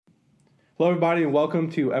Hello, everybody, and welcome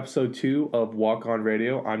to episode 2 of Walk On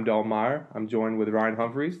Radio. I'm Dalton Meyer. I'm joined with Ryan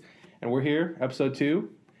Humphreys, and we're here, episode 2.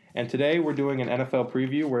 And today we're doing an NFL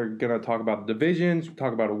preview. We're going to talk about the divisions,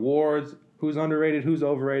 talk about awards, who's underrated, who's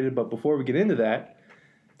overrated. But before we get into that,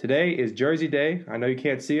 today is Jersey Day. I know you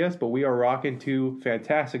can't see us, but we are rocking 2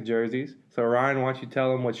 fantastic jerseys. So, Ryan, why don't you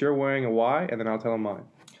tell them what you're wearing and why, and then I'll tell them mine.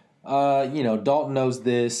 Dalton knows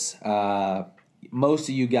this. Most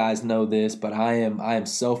of you guys know this, but I am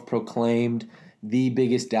self-proclaimed the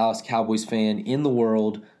biggest Dallas Cowboys fan in the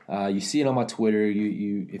world. You see it on my Twitter.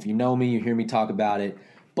 You if you know me, you hear me talk about it.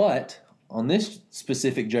 But on this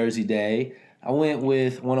specific Jersey Day, I went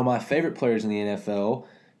with one of my favorite players in the NFL.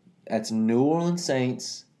 That's New Orleans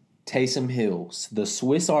Saints, Taysom Hill, the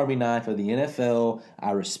Swiss Army knife of the NFL.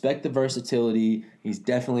 I respect the versatility. He's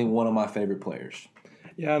definitely one of my favorite players.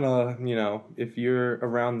 Yeah, and if you're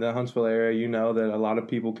around the Huntsville area, you know that a lot of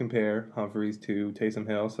people compare Humphreys to Taysom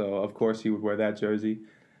Hill, so of course you would wear that jersey.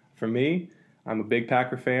 For me, I'm a big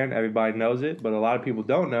Packer fan. Everybody knows it, but a lot of people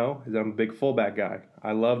don't know is I'm a big fullback guy.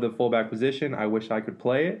 I love the fullback position. I wish I could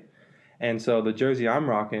play it. And so the jersey I'm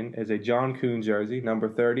rocking is a John Kuhn jersey, number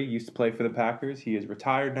 30. Used to play for the Packers. He is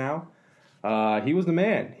retired now. He was the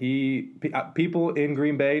man. People in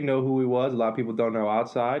Green Bay know who he was. A lot of people don't know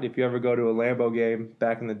outside. If you ever go to a Lambeau game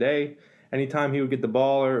back in the day, anytime he would get the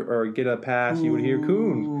ball or get a pass, you would hear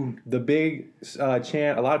Kuhn. The big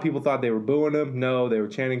chant. A lot of people thought they were booing him. No, they were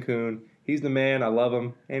chanting Kuhn. He's the man. I love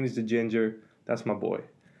him. And he's the ginger. That's my boy.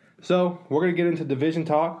 So we're going to get into division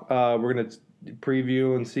talk. We're going to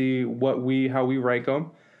preview and see how we rank them.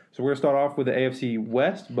 So we're going to start off with the AFC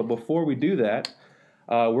West. But before we do that,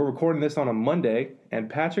 we're recording this on a Monday, and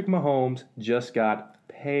Patrick Mahomes just got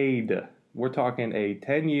paid. We're talking a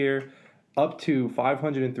 10-year, up to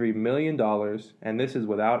 $503 million, and this is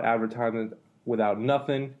without advertisement, without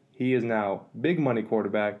nothing. He is now big money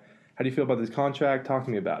quarterback. How do you feel about this contract? Talk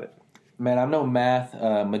to me about it. Man, I'm no math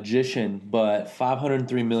magician, but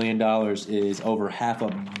 $503 million is over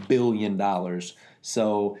 $500 million.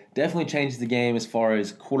 So definitely changes the game as far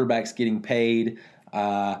as quarterbacks getting paid.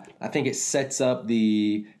 I think it sets up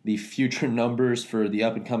the future numbers for the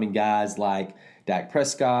up-and-coming guys like Dak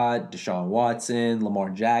Prescott, Deshaun Watson, Lamar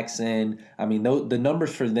Jackson. I mean, the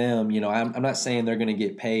numbers for them, I'm not saying they're going to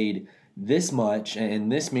get paid this much in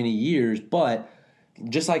this many years, but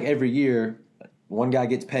just like every year, one guy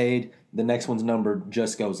gets paid, the next one's number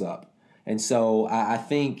just goes up. And so I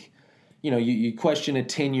think, you question a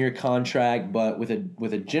 10-year contract, but with a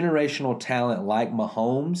generational talent like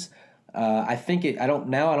Mahomes, I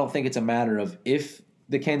don't think it's a matter of if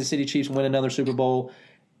the Kansas City Chiefs win another Super Bowl.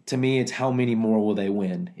 To me, it's how many more will they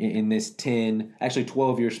win in this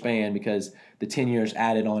 12-year span, because the 10 years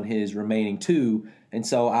added on his remaining 2. And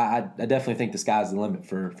so I definitely think the sky's the limit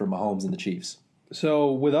for Mahomes and the Chiefs.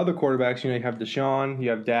 So with other quarterbacks, you have Deshaun, you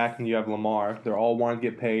have Dak, and you have Lamar. They're all wanting to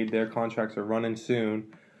get paid. Their contracts are running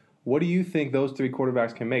soon. What do you think those 3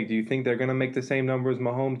 quarterbacks can make? Do you think they're going to make the same numbers as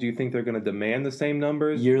Mahomes? Do you think they're going to demand the same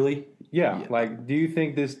numbers? Yearly? Yeah. Do you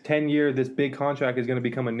think this 10-year, this big contract is going to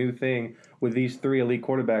become a new thing with these 3 elite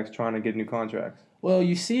quarterbacks trying to get new contracts? Well,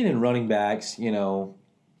 you see it in running backs, a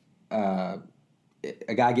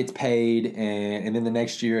guy gets paid, and then the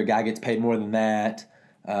next year a guy gets paid more than that,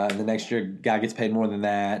 and the next year a guy gets paid more than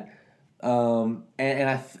that.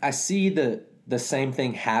 I see the same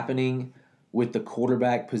thing happening with the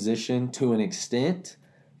quarterback position to an extent,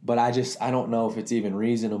 but I don't know if it's even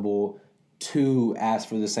reasonable to ask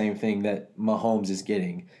for the same thing that Mahomes is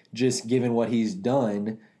getting, just given what he's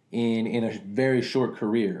done in a very short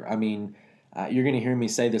career. I mean, you're going to hear me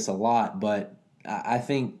say this a lot, but I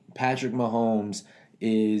think Patrick Mahomes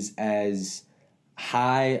is as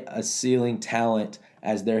high a ceiling talent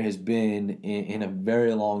as there has been in a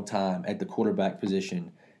very long time at the quarterback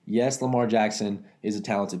position. Yes, Lamar Jackson is a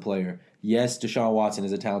talented player. Yes, Deshaun Watson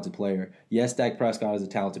is a talented player. Yes, Dak Prescott is a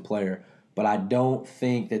talented player. But I don't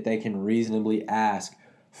think that they can reasonably ask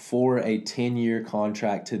for a 10-year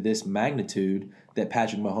contract to this magnitude that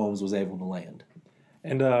Patrick Mahomes was able to land.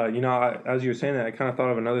 And, as you were saying that, I kind of thought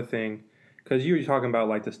of another thing, because you were talking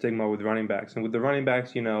about, the stigma with running backs. And with the running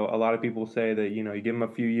backs, a lot of people say that, you give them a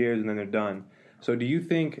few years and then they're done. So do you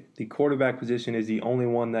think the quarterback position is the only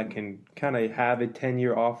one that can kind of have a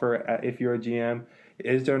 10-year offer if you're a GM?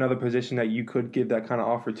 Is there another position that you could give that kind of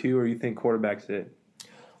offer to, or you think quarterback's it?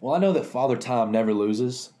 Well, I know that Father Time never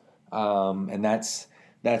loses, and that's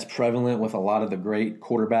prevalent with a lot of the great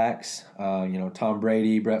quarterbacks. Tom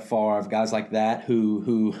Brady, Brett Favre, guys like that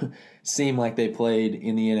who seem like they played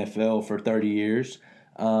in the NFL for 30 years.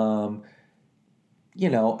 I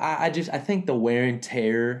think the wear and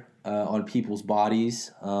tear on people's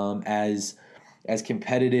bodies as as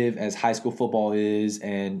competitive as high school football is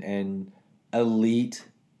and elite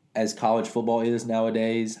as college football is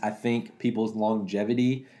nowadays, I think people's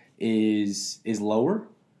longevity is lower.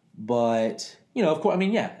 But of course, I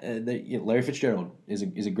mean, Larry Fitzgerald is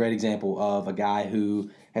a great example of a guy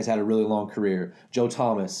who has had a really long career. Joe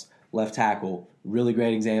Thomas, left tackle, really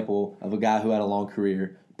great example of a guy who had a long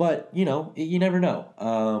career. But you never know.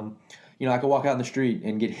 I could walk out in the street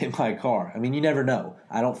and get hit by a car. I mean, you never know.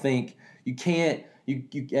 I don't think you can't. You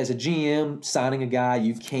as a GM signing a guy,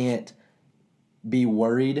 you can't be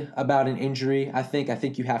worried about an injury. I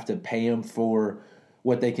think you have to pay them for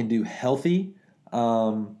what they can do healthy.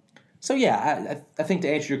 So yeah, I think to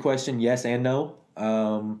answer your question, yes and no.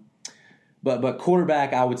 But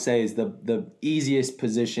quarterback, I would say, is the easiest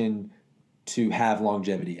position to have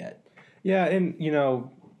longevity at. Yeah, and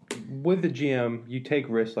with the GM, you take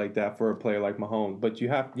risks like that for a player like Mahomes, but you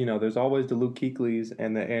have there's always the Luke Kuechly's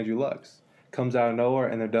and the Andrew Lucks. Comes out of nowhere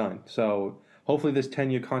and they're done. So hopefully this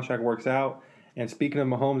 10-year contract works out. And speaking of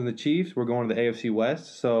Mahomes and the Chiefs, we're going to the AFC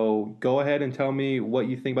West. So go ahead and tell me what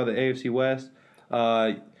you think about the AFC West.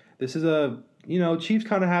 This is Chiefs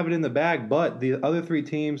kind of have it in the bag, but the other three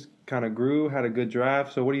teams kind of grew, had a good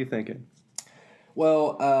draft. So what are you thinking?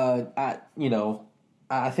 Well,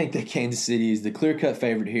 I think that Kansas City is the clear-cut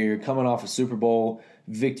favorite here, coming off a Super Bowl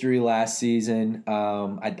victory last season.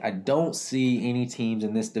 I don't see any teams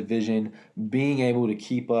in this division being able to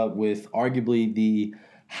keep up with arguably the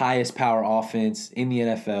highest power offense in the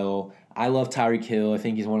NFL. I love Tyreek Hill. I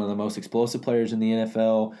think he's one of the most explosive players in the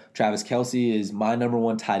NFL. Travis Kelce is my number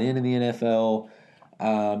one tight end in the NFL.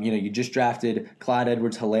 You just drafted Clyde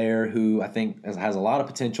Edwards-Helaire, who I think has a lot of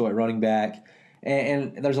potential at running back.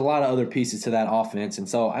 And there's a lot of other pieces to that offense. And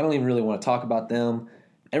so I don't even really want to talk about them.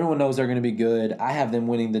 Everyone knows they're going to be good. I have them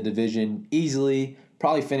winning the division easily,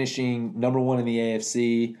 probably finishing number one in the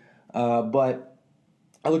AFC. But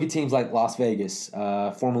I look at teams like Las Vegas,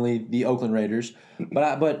 formerly the Oakland Raiders,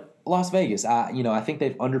 but Las Vegas, I think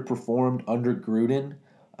they've underperformed under Gruden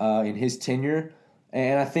in his tenure,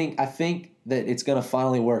 and I think that it's going to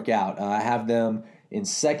finally work out. I have them in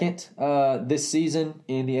second this season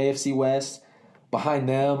in the AFC West. Behind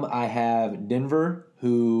them, I have Denver,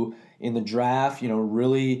 who in the draft,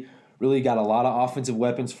 really got a lot of offensive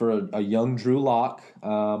weapons for a young Drew Lock.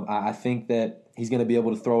 I think that he's going to be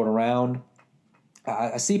able to throw it around.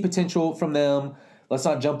 I see potential from them. Let's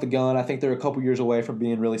not jump the gun. I think they're a couple years away from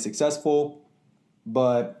being really successful.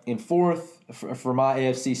 But in fourth, for my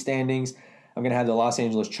AFC standings, I'm going to have the Los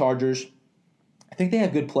Angeles Chargers. I think they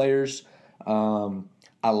have good players.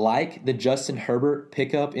 I like the Justin Herbert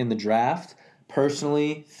pickup in the draft.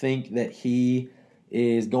 Personally, think that he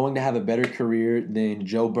is going to have a better career than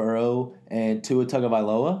Joe Burrow and Tua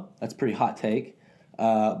Tagovailoa. That's a pretty hot take.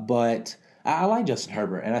 But I like Justin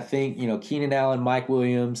Herbert, and I think Keenan Allen, Mike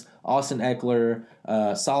Williams, Austin Eckler,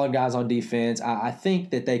 solid guys on defense. I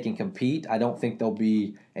think that they can compete. I don't think they'll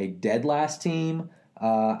be a dead last team.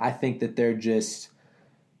 I think that they're just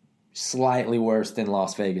slightly worse than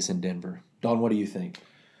Las Vegas and Denver. Don, what do you think?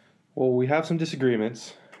 Well, we have some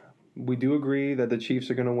disagreements. We do agree that the Chiefs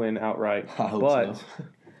are going to win outright, I hope but so.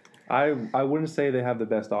 I wouldn't say they have the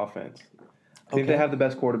best offense. I think they have the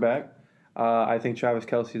best quarterback. I think Travis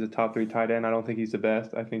Kelce is a top 3 tight end. I don't think he's the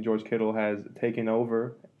best. I think George Kittle has taken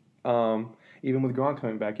over. Even with Gronk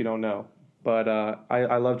coming back, you don't know. But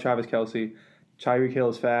I love Travis Kelce. Tyreek Hill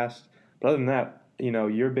is fast. But other than that,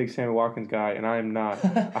 you're a big Sammy Watkins guy, and I am not.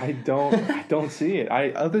 I don't see it.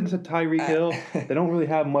 Other than Tyreek Hill, they don't really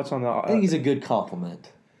have much on the. I think he's a good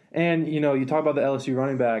compliment. And you talk about the LSU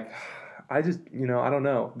running back. I just, I don't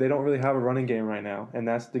know. They don't really have a running game right now, and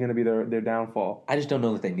that's going to be their downfall. I just don't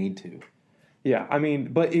know that they need to. Yeah, I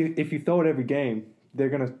mean, but if you throw it every game, they're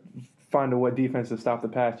going to find a way defense to stop the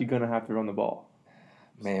pass. You're going to have to run the ball.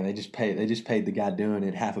 Man, they just paid the guy doing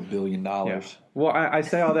it $500 million. Yeah. Well, I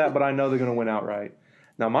say all that, but I know they're going to win outright.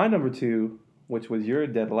 Now, my number 2, which was your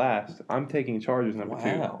dead last, I'm taking Chargers number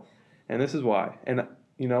 2. And this is why. And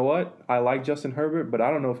you know what? I like Justin Herbert, but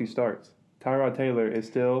I don't know if he starts. Tyrod Taylor is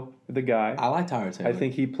still the guy. I like Tyrod Taylor. I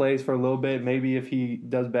think he plays for a little bit. Maybe if he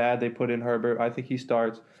does bad, they put in Herbert. I think he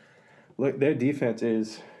starts. Look, their defense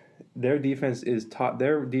is top.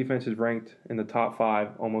 Their defense is ranked in the top 5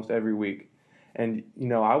 almost every week. And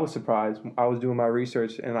I was surprised. I was doing my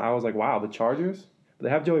research and I was like, wow, the Chargers. They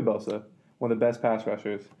have Joey Bosa, one of the best pass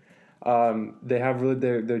rushers. They have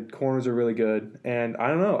their corners are really good, and I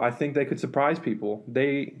don't know. I think they could surprise people.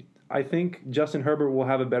 I think Justin Herbert will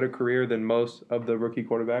have a better career than most of the rookie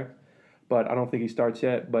quarterbacks, but I don't think he starts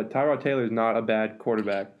yet. But Tyrod Taylor is not a bad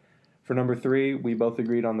quarterback. For number 3, we both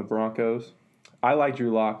agreed on the Broncos. I like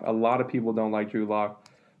Drew Lock. A lot of people don't like Drew Lock,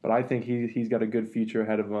 but I think he's got a good future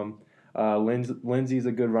ahead of him. Lindsey's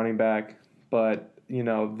a good running back, but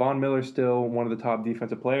Von Miller's still one of the top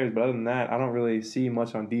defensive players. But other than that, I don't really see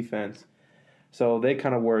much on defense. So they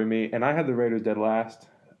kind of worry me. And I had the Raiders dead last.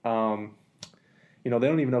 They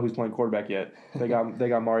don't even know who's playing quarterback yet. They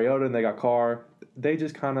got Mariota and they got Carr. They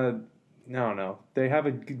just kind of, I don't know. They have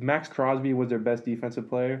Max Crosby was their best defensive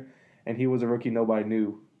player, and he was a rookie nobody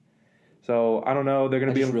knew. So I don't know. They're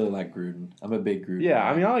going to be. I just really like Gruden. I'm a big Gruden. Yeah, guy.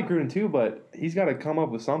 I mean I like Gruden too, but he's got to come up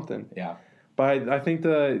with something. Yeah. But I think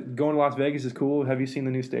going to Las Vegas is cool. Have you seen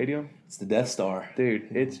the new stadium? It's the Death Star. Dude,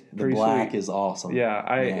 it's the pretty black sweet. is awesome.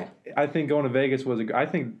 Yeah, I think going to Vegas I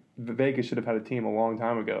think Vegas should have had a team a long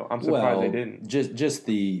time ago. I'm surprised they didn't. Just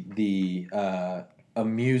the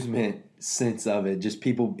amusement sense of it, just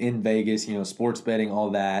people in Vegas, sports betting,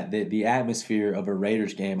 all that. The atmosphere of a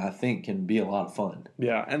Raiders game, I think, can be a lot of fun.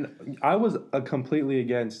 Yeah, and I was completely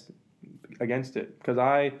against it because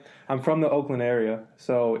I'm from the Oakland area,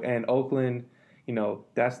 and Oakland,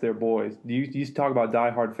 that's their boys. You talk about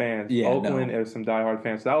diehard fans. Yeah, Oakland is some diehard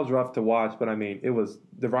fans. So that was rough to watch, but I mean,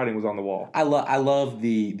 the writing was on the wall. I love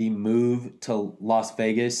the move to Las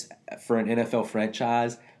Vegas for an NFL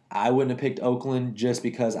franchise. I wouldn't have picked Oakland just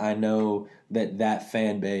because I know that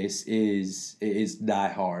fan base is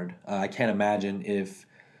diehard. I can't imagine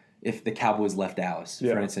if the Cowboys left Dallas,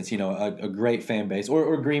 for instance, a great fan base,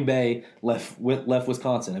 or Green Bay left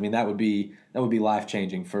Wisconsin. I mean, that would be life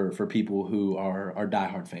changing for people who are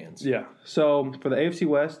diehard fans. Yeah. So for the AFC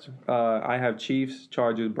West, I have Chiefs,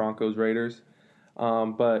 Chargers, Broncos, Raiders.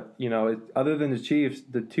 But other than the Chiefs,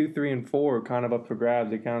 the 2, 3, and 4 are kind of up for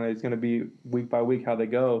grabs. It's going to be week by week how they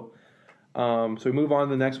go. So we move on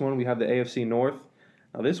to the next one. We have the AFC North.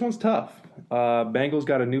 Now this one's tough. Bengals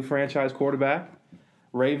got a new franchise quarterback.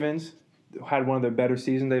 Ravens had one of their better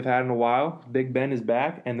seasons they've had in a while. Big Ben is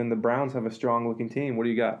back, and then the Browns have a strong-looking team. What do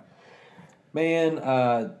you got? Man,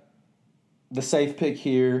 the safe pick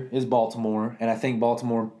here is Baltimore, and I think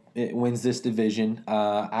Baltimore wins this division.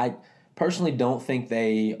 I personally don't think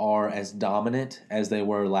they are as dominant as they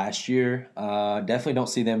were last year. Definitely don't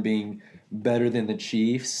see them being better than the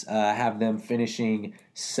Chiefs. I have them finishing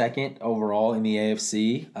second overall in the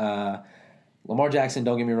AFC. Lamar Jackson,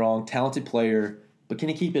 don't get me wrong, talented player, but can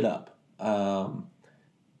he keep it up?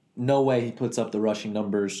 No way he puts up the rushing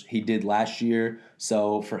numbers he did last year.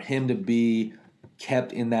 So for him to be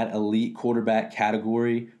kept in that elite quarterback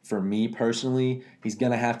category, for me personally, he's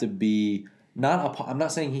going to have to be I'm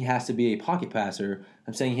not saying he has to be a pocket passer.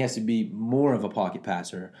 I'm saying he has to be more of a pocket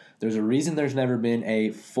passer. There's a reason there's never been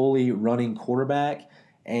a fully running quarterback,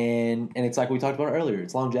 and it's like we talked about earlier.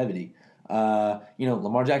 It's longevity.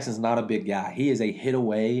 Lamar Jackson's not a big guy. He is a hit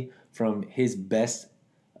away from his best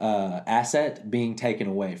asset being taken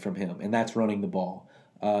away from him, and that's running the ball.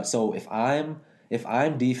 So if I'm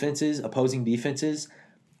opposing defenses,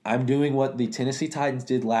 I'm doing what the Tennessee Titans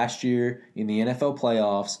did last year in the NFL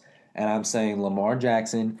playoffs, and I'm saying Lamar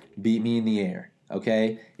Jackson, beat me in the air.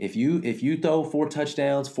 Okay, if you throw 4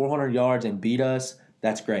 touchdowns, 400 yards, and beat us,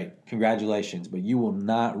 that's great. Congratulations, but you will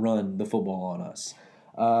not run the football on us.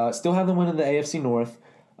 Still have them winning the AFC North.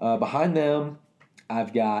 Behind them,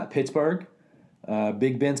 I've got Pittsburgh.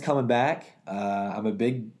 Big Ben's coming back. I'm a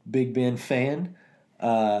big Ben fan.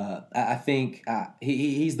 I think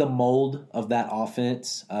he's the mold of that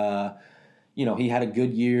offense. He had a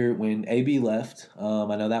good year when AB left.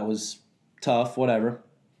 I know that was tough, whatever.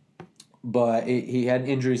 But he had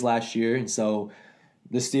injuries last year, and so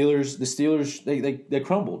the Steelers they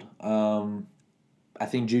crumbled. I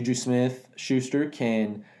think Juju Smith-Schuster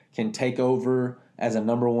can take over as a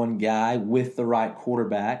number one guy with the right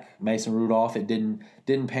quarterback. Mason Rudolph, it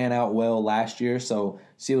didn't pan out well last year, so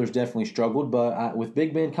Steelers definitely struggled. But with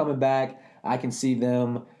Big Ben coming back, I can see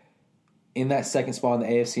them in that second spot in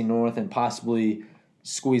the AFC North and possibly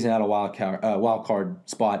squeezing out a wild card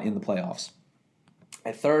spot in the playoffs.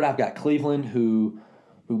 At third, I've got Cleveland, who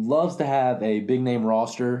loves to have a big-name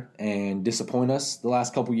roster and disappoint us the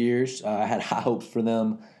last couple years. I had high hopes for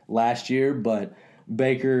them last year, but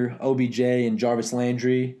Baker, OBJ, and Jarvis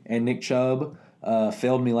Landry and Nick Chubb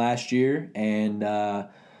failed me last year, and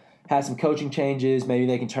had some coaching changes. Maybe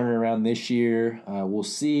they can turn it around this year. We'll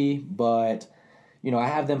see, but I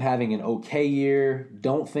have them having an okay year.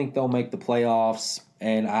 Don't think they'll make the playoffs,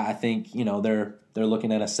 and I think they're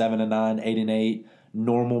looking at a 7-9, 8-8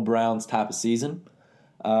 normal Browns type of season.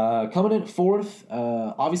 Coming in fourth,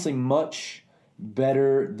 obviously much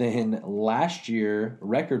better than last year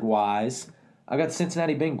record-wise. I got the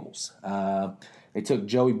Cincinnati Bengals. They took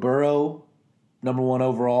Joey Burrow, number 1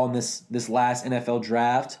 overall in this last NFL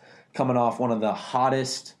draft, coming off one of the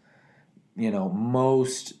hottest,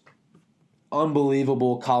 most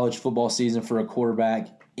unbelievable college football season for a quarterback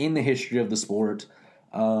in the history of the sport.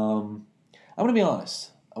 I'm going to be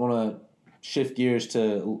honest. I want to shift gears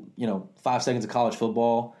to 5 seconds of college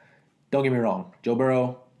football. Don't get me wrong. Joe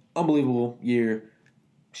Burrow, unbelievable year.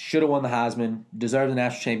 Should have won the Heisman. Deserved the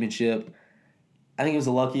national championship. I think it was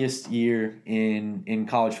the luckiest year in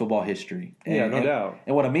college football history. Yeah, no doubt.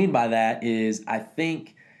 And what I mean by that is I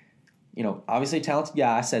think, obviously a talented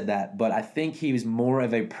guy, I said that, but I think he was more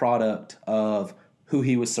of a product of who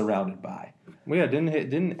he was surrounded by. Well, yeah,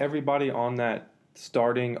 didn't everybody on that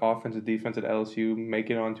starting offensive defense at LSU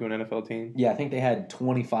make it onto an NFL team? Yeah, I think they had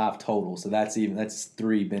 25 total, so that's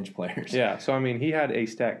 3 bench players. Yeah, so I mean, he had a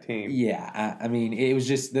stacked team. Yeah, I mean, it was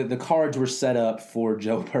just the cards were set up for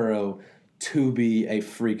Joe Burrow to be a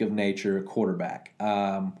freak of nature quarterback.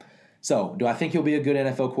 So, do I think he'll be a good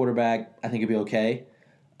NFL quarterback? I think he'll be okay.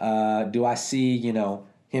 Do I see,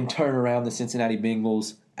 him turn around the Cincinnati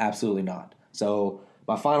Bengals? Absolutely not. So,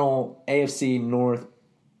 my final AFC North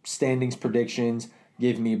standings predictions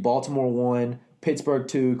give me Baltimore 1, Pittsburgh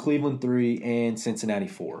 2, Cleveland 3, and Cincinnati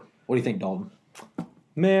 4. What do you think, Dalton?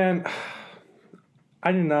 Man,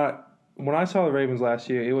 I did not. When I saw the Ravens last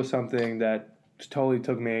year, it was something that totally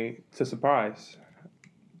took me to surprise.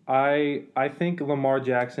 I think Lamar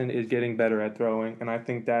Jackson is getting better at throwing, and I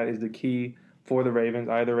think that is the key for the Ravens.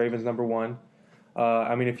 I have the Ravens number 1.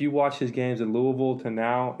 I mean, if you watch his games in Louisville to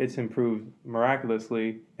now, it's improved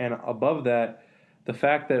miraculously. And above that, the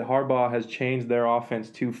fact that Harbaugh has changed their offense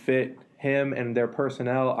to fit him and their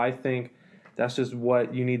personnel, I think that's just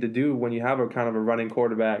what you need to do when you have a kind of a running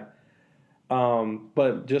quarterback.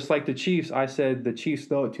 But just like the Chiefs, I said the Chiefs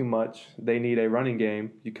throw it too much. They need a running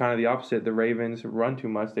game. You kind of the opposite. The Ravens run too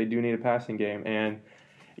much. They do need a passing game. And,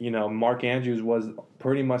 Mark Andrews was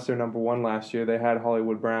pretty much their number 1 last year. They had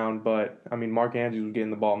Hollywood Brown, but, I mean, Mark Andrews was getting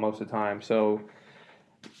the ball most of the time. So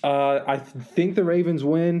I think the Ravens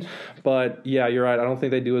win, but, yeah, you're right. I don't think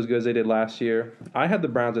they do as good as they did last year. I had the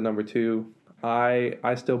Browns at number 2.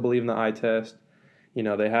 I still believe in the eye test.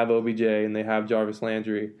 They have OBJ and they have Jarvis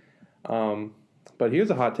Landry. But here's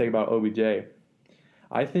a hot take about OBJ.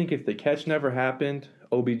 I think if the catch never happened,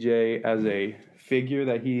 OBJ as a figure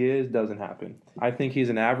that he is doesn't happen. I think he's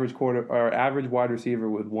an average wide receiver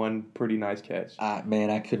with one pretty nice catch. Man,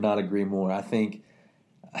 I could not agree more. I think,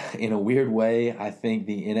 in a weird way, I think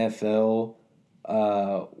the NFL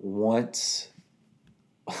wants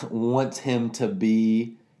him to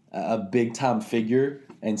be a big time figure,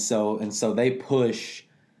 and so they push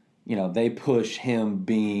him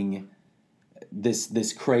being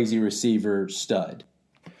this crazy receiver stud.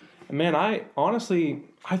 Man, I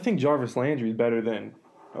think Jarvis Landry is better than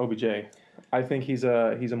OBJ. I think he's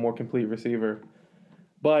a more complete receiver.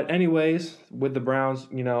 But anyways, with the Browns,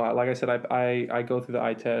 like I said, I go through the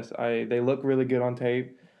eye test. They look really good on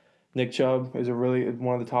tape. Nick Chubb is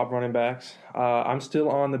one of the top running backs. I'm still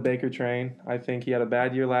on the Baker train. I think he had a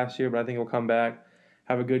bad year last year, but I think he'll come back,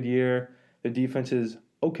 have a good year. The defense is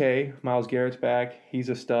okay. Myles Garrett's back. He's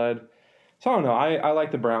a stud. So I don't know. I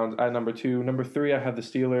like the Browns at number 2. Number 3, I have the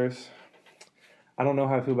Steelers. I don't know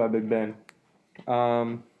how I feel about Big Ben.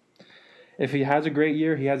 If he has a great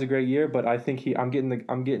year, he has a great year. But I think I'm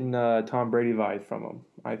getting Tom Brady vibes from him.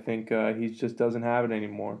 I think he just doesn't have it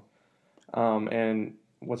anymore. And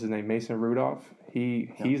what's his name? Mason Rudolph.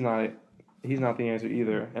 He's not the answer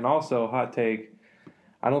either. And also, hot take.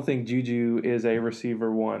 I don't think Juju is a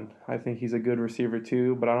receiver 1. I think he's a good receiver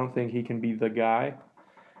 2, but I don't think he can be the guy.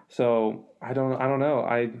 So I don't know.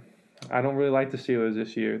 I don't really like the Steelers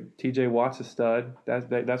this year. T.J. Watt's a stud.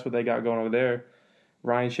 That's what they got going over there.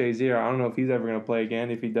 Ryan Shazier, I don't know if he's ever going to play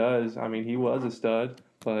again. If he does, I mean, he was a stud.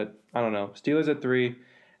 But I don't know. Steelers at 3.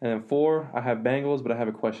 And then 4, I have Bengals, but I have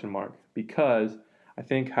a question mark. Because I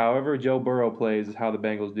think however Joe Burrow plays is how the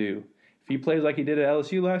Bengals do. If he plays like he did at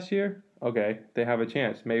LSU last year, okay, they have a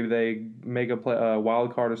chance. Maybe they make a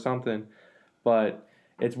wild card or something. But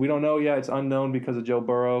we don't know yet. It's unknown because of Joe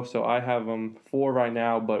Burrow. So I have them 4 right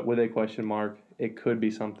now, but with a question mark, it could be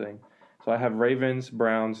something. So I have Ravens,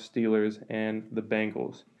 Browns, Steelers, and the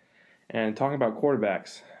Bengals. And talking about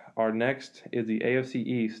quarterbacks, our next is the AFC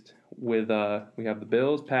East with we have the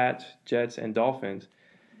Bills, Pats, Jets, and Dolphins.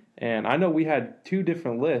 And I know we had 2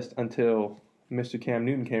 different lists until Mr. Cam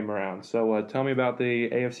Newton came around. So tell me about the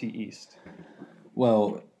AFC East.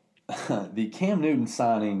 Well, the Cam Newton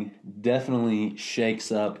signing definitely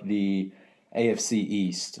shakes up the AFC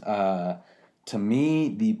East. To me,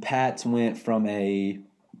 the Pats went from a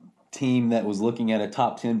team that was looking at a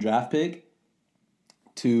top 10 draft pick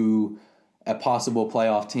to a possible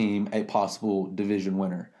playoff team, a possible division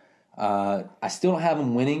winner. I still don't have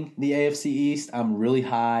them winning the AFC East. I'm really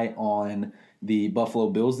high on the Buffalo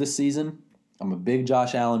Bills this season. I'm a big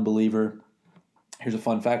Josh Allen believer. Here's a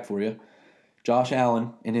fun fact for you. Josh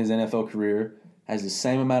Allen, in his NFL career, has the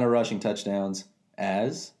same amount of rushing touchdowns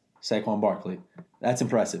as Saquon Barkley. That's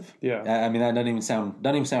impressive. Yeah. I mean, that doesn't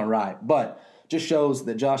even sound right. But just shows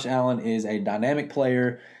that Josh Allen is a dynamic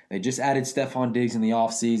player. They just added Stephon Diggs in the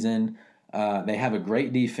offseason. They have a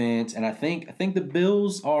great defense. And I think the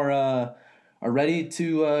Bills are ready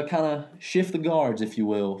to kind of shift the guards, if you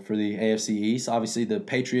will, for the AFC East. Obviously, the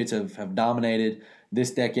Patriots have dominated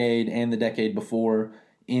this decade and the decade before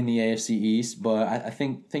in the AFC East, but I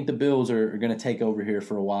think the Bills are going to take over here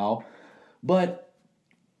for a while. But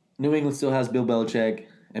New England still has Bill Belichick,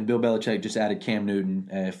 and Bill Belichick just added Cam Newton,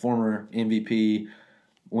 a former MVP,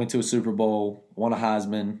 went to a Super Bowl, won a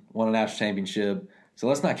Heisman, won a national championship. So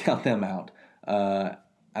let's not count them out. I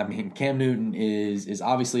mean, Cam Newton is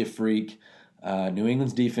obviously a freak. New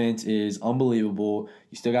England's defense is unbelievable.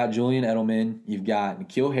 You still got Julian Edelman. You've got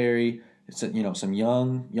N'Keal Harry. Some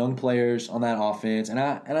young players on that offense, and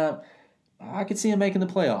I could see him making the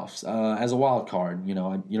playoffs as a wild card.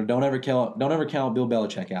 Don't ever count Bill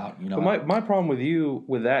Belichick out. But my problem with you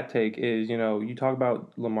with that take is, you talk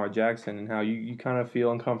about Lamar Jackson and how you kind of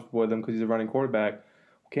feel uncomfortable with him because he's a running quarterback.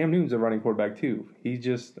 Cam Newton's a running quarterback too. He's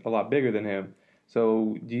just a lot bigger than him.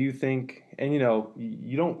 So do you think? And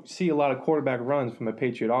you don't see a lot of quarterback runs from a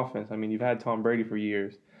Patriot offense. I mean, you've had Tom Brady for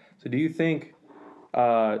years. So do you think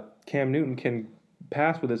Cam Newton can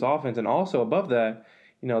pass with his offense? And also above that,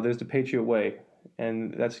 there's the Patriot way,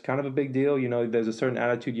 and that's kind of a big deal. There's a certain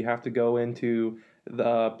attitude you have to go into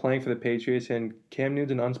the playing for the Patriots. And Cam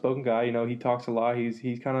Newton's an unspoken guy. He talks a lot.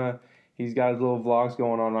 He's got his little vlogs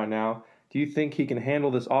going on right now. Do you think he can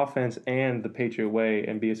handle this offense and the Patriot way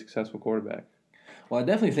and be a successful quarterback? Well, I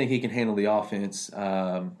definitely think he can handle the offense.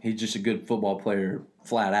 He's just a good football player,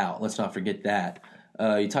 flat out. Let's not forget that.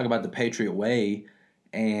 You talk about the Patriot way,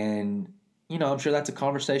 and I'm sure that's a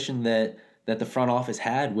conversation that the front office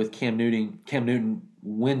had with Cam Newton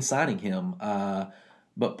when signing him.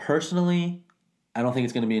 But personally, I don't think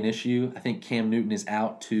it's going to be an issue. I think Cam Newton is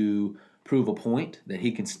out to prove a point that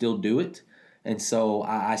he can still do it, and so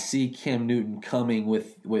I see Cam Newton coming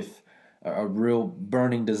with a real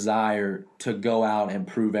burning desire to go out and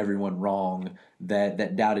prove everyone wrong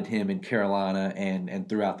that doubted him in Carolina and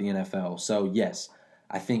throughout the NFL. So yes,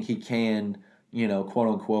 I think he can, quote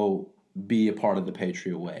unquote, be a part of the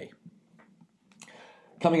Patriot way.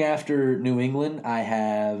 Coming after New England, I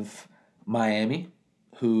have Miami,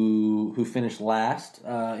 who finished last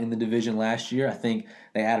in the division last year. I think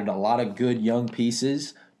they added a lot of good young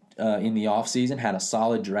pieces in the offseason, had a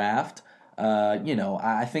solid draft.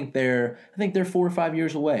 I think they're 4 or 5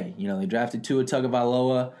 years away. They drafted Tua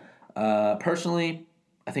Tagovailoa. Personally,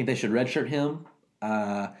 I think they should redshirt him.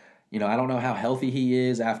 I don't know how healthy he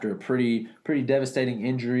is after a pretty devastating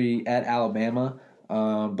injury at Alabama.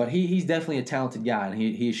 But he's definitely a talented guy, and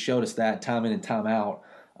he showed us that time in and time out.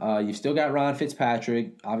 You've still got Ryan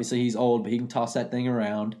Fitzpatrick. Obviously, he's old, but he can toss that thing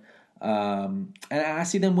around. And I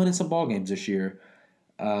see them winning some ball games this year.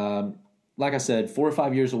 Like I said, 4 or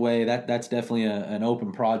 5 years away. That's definitely an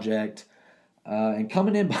open project. And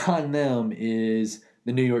coming in behind them is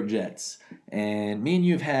the New York Jets. And me and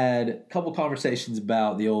you have had a couple conversations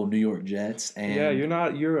about the old New York Jets. And yeah,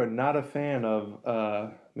 you're not a fan of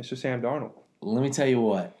Mr. Sam Darnold. Let me tell you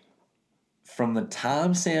what. From the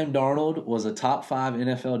time Sam Darnold was a top 5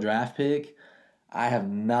 NFL draft pick, I have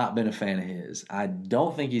not been a fan of his. I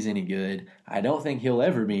don't think he's any good. I don't think he'll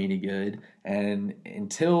ever be any good. And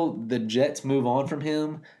until the Jets move on from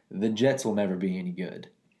him, the Jets will never be any good.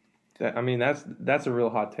 That's a real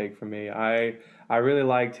hot take for me. I really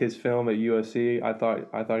liked his film at USC. I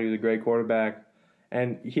thought he was a great quarterback,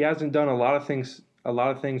 and he hasn't done a lot of things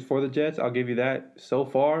for the Jets. I'll give you that so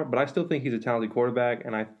far, but I still think he's a talented quarterback,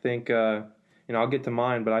 and I think I'll get to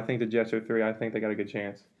mine, but I think the Jets are 3. I think they got a good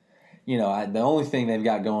chance. The only thing they've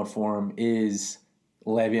got going for them is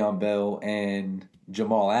Le'Veon Bell and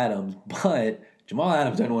Jamal Adams, but Jamal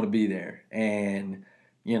Adams doesn't want to be there. And,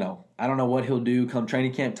 I don't know what he'll do come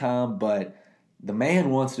training camp time, but the man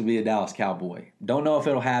wants to be a Dallas Cowboy. Don't know if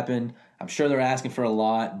it'll happen. I'm sure they're asking for a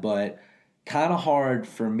lot, but kind of hard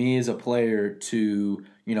for me as a player to,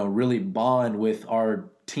 really bond with our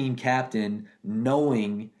team captain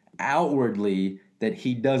knowing outwardly that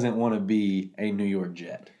he doesn't want to be a New York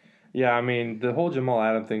Jet. Yeah, the whole Jamal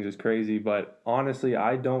Adams thing is crazy, but honestly,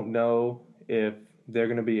 I don't know if they're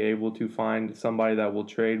going to be able to find somebody that will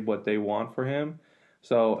trade what they want for him.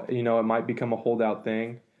 So, it might become a holdout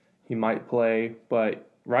thing. He might play, but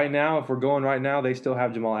right now, if we're going right now, they still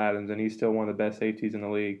have Jamal Adams, and he's still one of the best safeties in the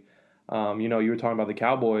league. You were talking about the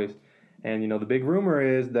Cowboys, and, the big rumor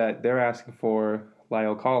is that they're asking for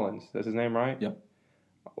Lyle Collins. That's his name, right? Yep.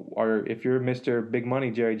 Or if you're Mr. Big Money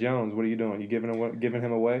Jerry Jones, what are you doing? You giving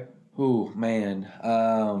him away? Ooh, man.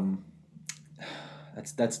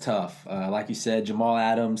 That's tough. Like you said, Jamal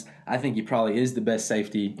Adams, I think he probably is the best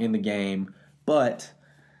safety in the game, but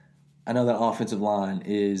I know that offensive line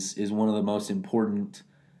is one of the most important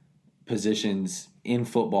positions in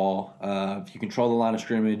football. If you control the line of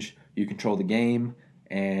scrimmage, you control the game,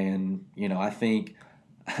 and I think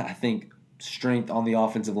strength on the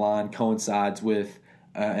offensive line coincides with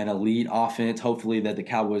an elite offense, hopefully that the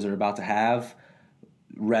Cowboys are about to have,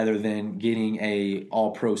 rather than getting a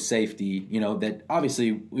all-pro safety, that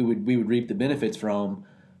obviously we would reap the benefits from.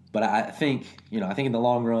 But I think in the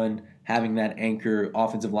long run, having that anchor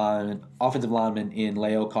offensive lineman in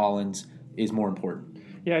La'el Collins is more important.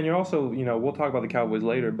 Yeah, and you're also, we'll talk about the Cowboys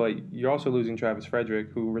later, but you're also losing Travis Frederick,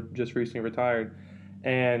 who just recently retired.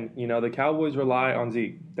 And, the Cowboys rely on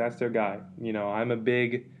Zeke. That's their guy. I'm a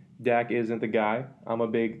big Dak isn't the guy. I'm a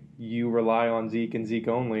big you rely on Zeke and Zeke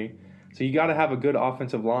only. So you got to have a good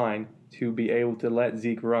offensive line to be able to let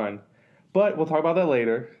Zeke run. But we'll talk about that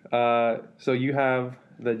later. So you have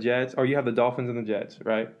the Jets, or you have the Dolphins and the Jets,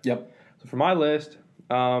 right? Yep. So for my list,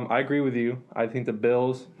 I agree with you. I think the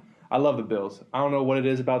Bills. I love the Bills. I don't know what it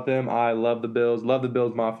is about them. I love the Bills. Love the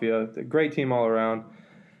Bills Mafia. They're a great team all around.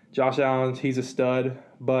 Josh Allen, he's a stud,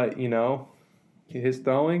 but his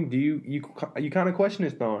throwing. You kind of question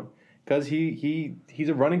his throwing because he's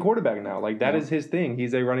a running quarterback now. Like that is his thing.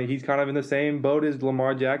 He's kind of in the same boat as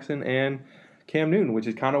Lamar Jackson and Cam Newton, which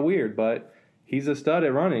is kind of weird, but he's a stud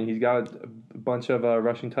at running. He's got a bunch of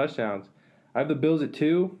rushing touchdowns. I have the Bills at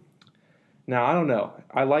 2. Now I don't know.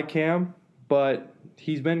 I like Cam, but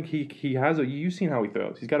you've seen how he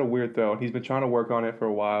throws. He's got a weird throw, and he's been trying to work on it for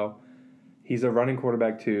a while. He's a running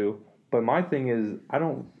quarterback too. But my thing is,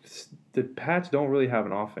 the Pats don't really have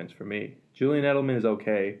an offense for me. Julian Edelman is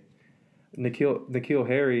okay. N'Keal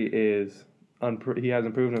Harry he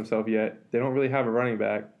hasn't proven himself yet. They don't really have a running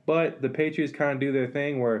back. But the Patriots kind of do their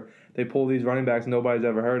thing where they pull these running backs nobody's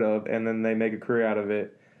ever heard of, and then they make a career out of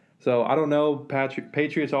it. So I don't know.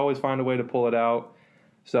 Patriots always find a way to pull it out.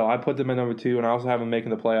 So I put them at number 2, and I also have them making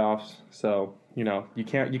the playoffs. So you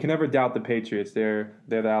can never doubt the Patriots. They're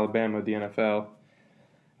the Alabama of the NFL.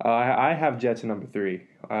 I have Jets at number 3.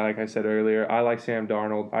 Like I said earlier, I like Sam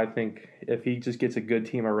Darnold. I think if he just gets a good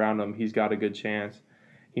team around him, he's got a good chance.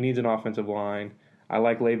 He needs an offensive line. I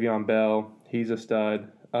like Le'Veon Bell. He's a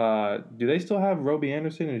stud. Do they still have Robbie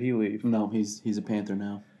Anderson, or did he leave? No, he's a Panther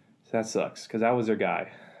now. So that sucks because that was their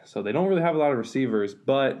guy. So they don't really have a lot of receivers,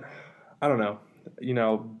 but I don't know.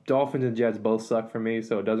 Dolphins and Jets both suck for me,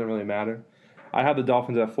 so it doesn't really matter. I have the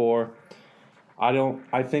Dolphins at 4.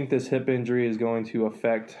 I think this hip injury is going to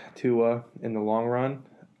affect Tua in the long run.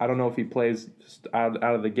 I don't know if he plays out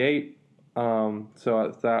of the gate, so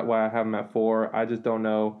that's why I have him at 4. I just don't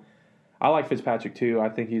know. I like Fitzpatrick too. I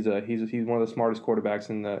think he's one of the smartest quarterbacks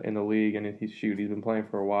in the league, and he's been playing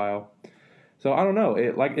for a while. So I don't know.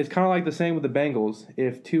 It's kind of like the same with the Bengals.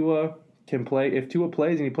 If Tua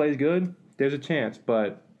plays and he plays good, there's a chance.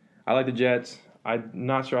 But I like the Jets. I'm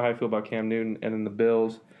not sure how I feel about Cam Newton, and then the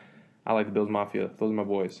Bills. I like the Bills Mafia. Those are my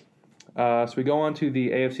boys. So we go on to the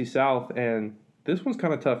AFC South, and this one's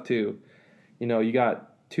kind of tough too. You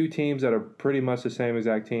got 2 teams that are pretty much the same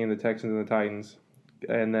exact team, the Texans and the Titans,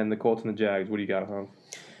 and then the Colts and the Jags. What do you got, Hum?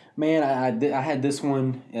 Man, I had this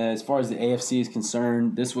one as far as the AFC is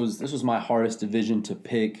concerned. This was my hardest division to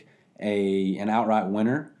pick an outright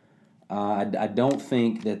winner. I don't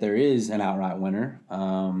think that there is an outright winner.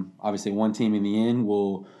 Obviously, one team in the end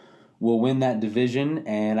will win that division,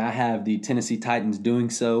 and I have the Tennessee Titans doing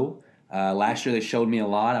so. Last year, they showed me a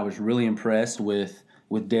lot. I was really impressed with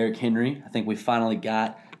Derrick Henry. I think we finally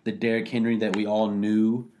got the Derrick Henry that we all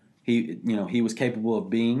knew he was capable of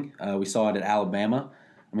being. We saw it at Alabama.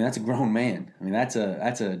 I mean, that's a grown man. I mean, that's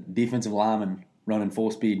a defensive lineman running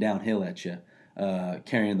full speed downhill at you,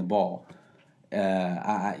 carrying the ball. He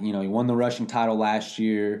won the rushing title last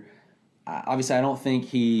year. Obviously, I don't think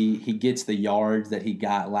he gets the yards that he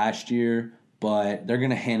got last year, but they're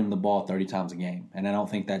going to hand him the ball 30 times a game, and I don't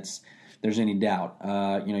think there's any doubt.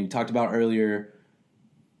 You talked about earlier,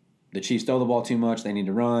 the Chiefs throw the ball too much, they need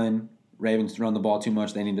to run. Ravens run the ball too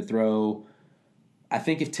much, they need to throw. I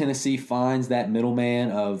think if Tennessee finds that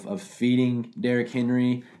middleman of feeding Derrick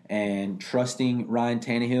Henry and trusting Ryan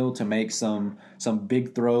Tannehill to make some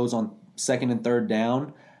big throws on second and third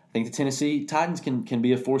down, I think the Tennessee Titans can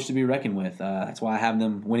be a force to be reckoned with. That's why I have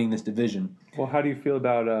them winning this division. Well, how do you feel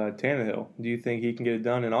about Tannehill? Do you think he can get it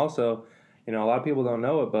done? And also, a lot of people don't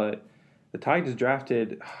know it, but the Titans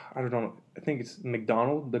drafted, I don't know, I think it's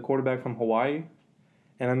McDonald, the quarterback from Hawaii.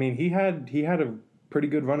 And I mean, he had a pretty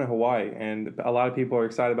good run in Hawaii, and a lot of people are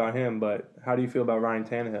excited about him. But how do you feel about Ryan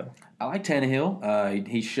Tannehill? I like Tannehill.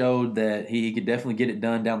 He showed that he could definitely get it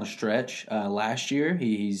done down the stretch last year.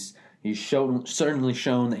 He's certainly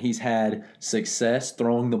shown that he's had success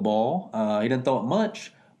throwing the ball. He doesn't throw it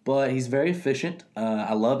much, but he's very efficient.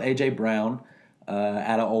 I love A.J. Brown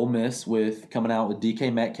out of Ole Miss coming out with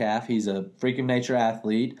DK Metcalf. He's a freak of nature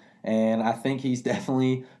athlete, and I think he's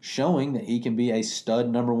definitely showing that he can be a stud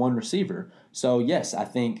number one receiver. So, yes, I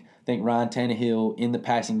think Ryan Tannehill in the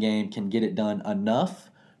passing game can get it done enough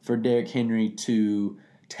for Derrick Henry to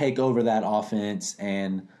take over that offense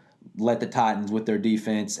and let the Titans with their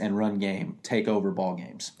defense and run game take over ball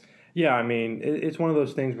games. Yeah, I mean, it's one of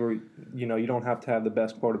those things where, you don't have to have the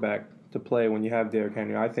best quarterback to play when you have Derrick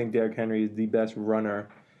Henry. I think Derrick Henry is the best runner.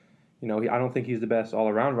 I don't think he's the best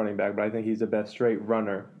all-around running back, but I think he's the best straight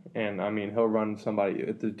runner. And, I mean, he'll run somebody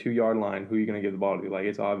at the 2-yard line. Who are you going to give the ball to? Like,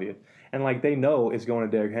 it's obvious. And, like, they know it's going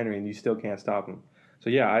to Derrick Henry, and you still can't stop him. So,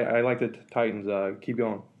 yeah, I like the Titans. Keep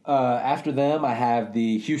going. After them, I have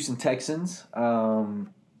the Houston Texans.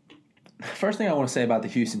 First thing I want to say about the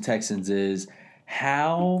Houston Texans is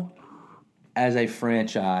how, as a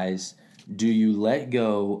franchise, do you let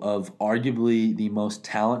go of arguably the most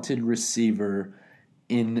talented receiver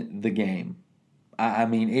in the game? I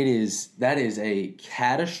mean, that is a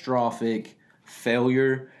catastrophic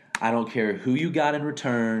failure. I don't care who you got in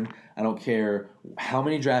return. I don't care how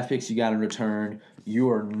many draft picks you got in return. You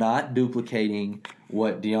are not duplicating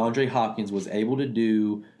what DeAndre Hopkins was able to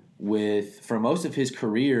do for most of his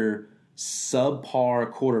career,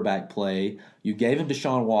 subpar quarterback play. You gave him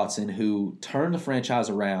Deshaun Watson, who turned the franchise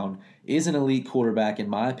around, is an elite quarterback in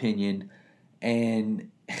my opinion, and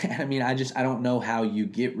I mean, I don't know how you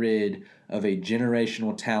get rid of a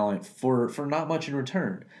generational talent for not much in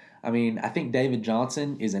return. I mean, I think David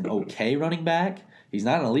Johnson is an okay running back. He's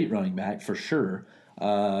not an elite running back for sure.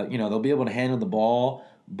 They'll be able to handle the ball,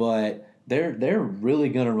 but they're really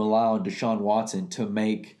going to rely on Deshaun Watson to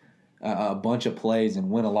make a bunch of plays and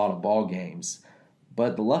win a lot of ball games.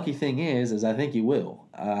 But the lucky thing is I think he will.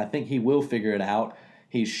 I think he will figure it out.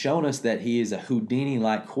 He's shown us that he is a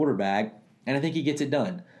Houdini-like quarterback, and I think he gets it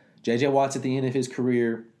done. J.J. Watt's at the end of his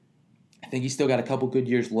career. I think he's still got a couple good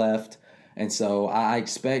years left. And so I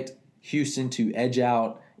expect Houston to edge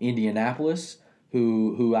out Indianapolis,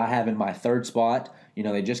 who I have in my third spot.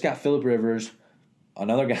 They just got Phillip Rivers,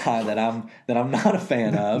 another guy that I'm not a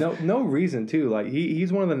fan of. No reason to. Like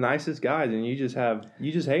he's one of the nicest guys, and you just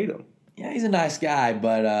hate him. Yeah, he's a nice guy,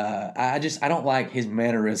 but I don't like his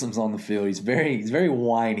mannerisms on the field. He's very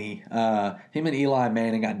whiny. Him and Eli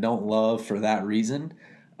Manning I don't love for that reason.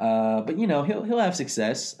 But he'll have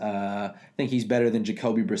success. I think he's better than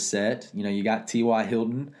Jacoby Brissett. You got T.Y.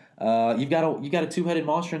 Hilton. You've got a two-headed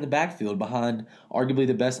monster in the backfield behind arguably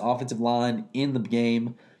the best offensive line in the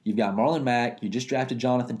game. You've got Marlon Mack. You just drafted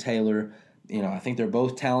Jonathan Taylor. I think they're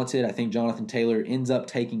both talented. I think Jonathan Taylor ends up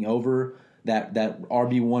taking over that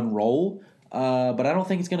RB1 role. But I don't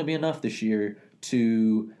think it's going to be enough this year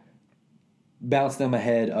to bounce them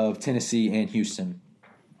ahead of Tennessee and Houston.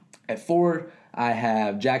 At 4, I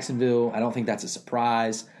have Jacksonville. I don't think that's a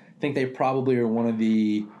surprise. I think they probably are one of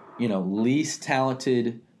the least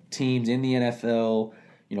talented teams in the NFL.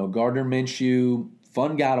 Gardner Minshew,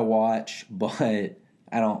 fun guy to watch, but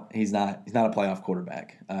he's not a playoff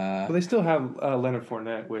quarterback. But they still have Leonard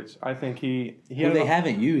Fournette, which I think who they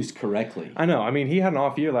haven't used correctly. I know. I mean, he had an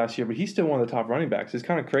off year last year, but he's still one of the top running backs. It's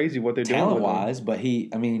kind of crazy what they're doing talent-wise, but he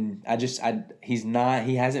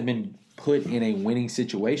hasn't been put in a winning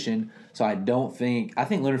situation. So I think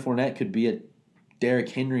Leonard Fournette could be a Derrick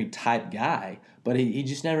Henry type guy, but he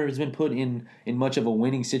just never has been put in much of a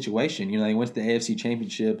winning situation. He went to the AFC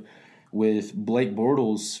Championship with Blake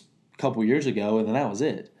Bortles a couple years ago, and then that was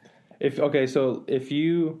it. So if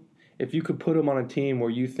you could put him on a team where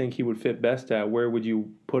you think he would fit best at, where would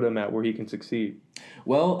you put him at where he can succeed?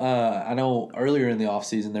 Well, I know earlier in the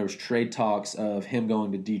offseason there was trade talks of him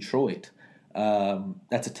going to Detroit.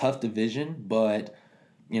 That's a tough division, but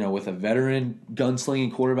with a veteran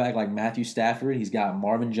gunslinging quarterback like Matthew Stafford, he's got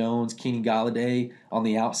Marvin Jones, Kenny Golladay on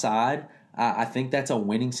the outside. I think that's a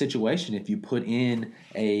winning situation if you put in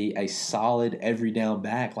a solid every down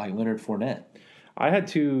back like Leonard Fournette. I had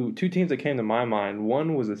two teams that came to my mind.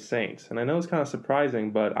 One was the Saints, and I know it's kind of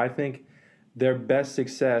surprising, but I think their best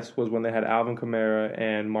success was when they had Alvin Kamara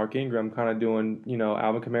and Mark Ingram kind of doing,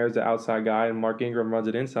 Alvin Kamara's the outside guy and Mark Ingram runs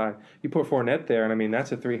it inside. You put Fournette there, and I mean,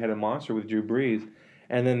 that's a three-headed monster with Drew Brees.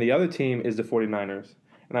 And then the other team is the 49ers.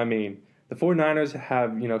 And I mean, the 49ers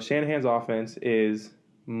have, Shanahan's offense is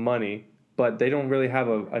money, but they don't really have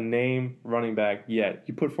a name running back yet.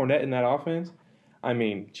 You put Fournette in that offense, I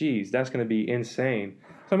mean, geez, that's going to be insane.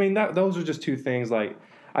 So, I mean, those are just two things. Like,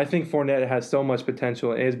 I think Fournette has so much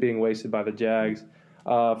potential and is being wasted by the Jags.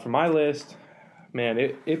 For my list, man,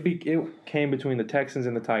 it came between the Texans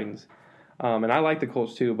and the Titans. And I like the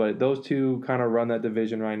Colts too, but those two kind of run that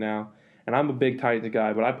division right now. And I'm a big Titans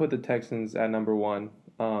guy, but I put the Texans at number one.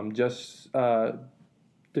 Deshaun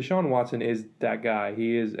Watson is that guy.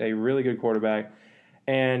 He is a really good quarterback.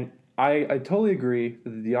 And I totally agree that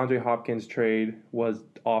the DeAndre Hopkins trade was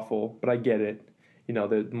awful, but I get it. You know,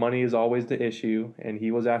 the money is always the issue, and he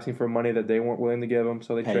was asking for money that they weren't willing to give him,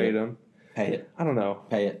 so they traded him. Pay it. I don't know.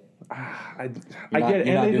 Pay it. I get it,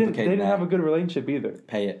 and they didn't have a good relationship either.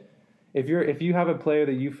 Pay it. If you have a player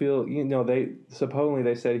that you feel, you know, they said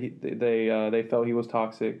they felt he was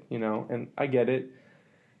toxic, you know, and I get it.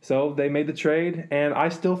 So they made the trade, and I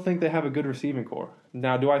still think they have a good receiving core.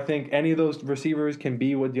 Now, do I think any of those receivers can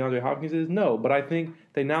be what DeAndre Hopkins is? No, but I think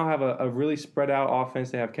they now have a really spread out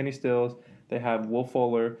offense. They have Kenny Stills, they have Will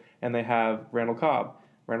Fuller, and they have Randall Cobb.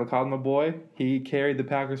 Randall Cobb, my boy, he carried the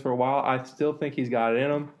Packers for a while. I still think he's got it in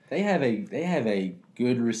him. They have a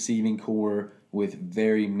good receiving core with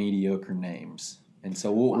very mediocre names. And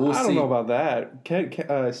so we'll see. I don't know about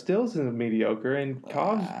that. Stills is mediocre, and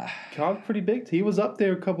Cobb's pretty big. He was up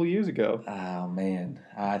there a couple years ago. Oh man,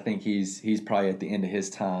 I think he's probably at the end of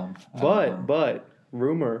his time. But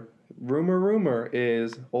rumor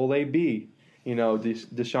is old AB. You know,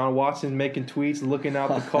 Deshaun Watson making tweets, looking out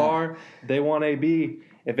the car. They want AB.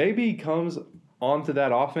 If AB comes onto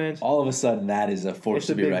that offense, all of a sudden that is a force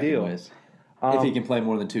to be reckoned with. If he can play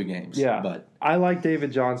more than 2 games. Yeah. But I like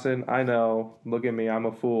David Johnson. I know. Look at me. I'm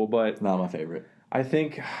a fool. But not my favorite. I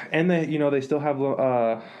think, and they still have,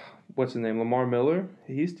 what's his name? Lamar Miller.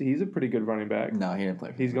 He's a pretty good running back. No, he didn't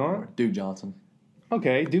play. He's gone? Anymore. Duke Johnson.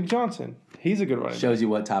 Okay, Duke Johnson. He's a good running back. Shows you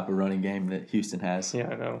what type of running game that Houston has.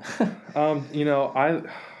 Yeah, I know.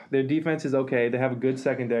 Their defense is okay. They have a good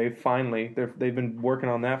secondary. Finally, they've been working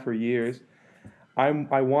on that for years.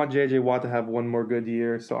 I want J.J. Watt to have one more good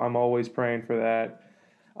year, so I'm always praying for that.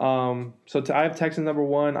 I have Texans number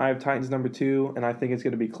 1, I have Titans number 2, and I think it's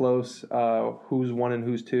going to be close. Who's 1 and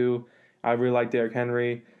who's 2? I really like Derrick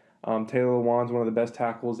Henry. Taylor Lewan's one of the best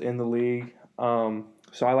tackles in the league.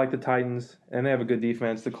 So I like the Titans, and they have a good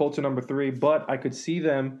defense. The Colts are number 3, but I could see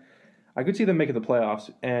them making the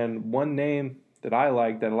playoffs. And one name that I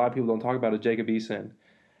like that a lot of people don't talk about is Jacob Eason.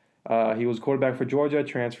 He was quarterback for Georgia,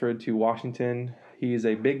 transferred to Washington. He's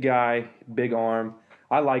a big guy, big arm.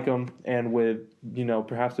 I like him, and with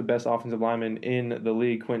perhaps the best offensive lineman in the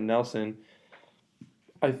league, Quentin Nelson,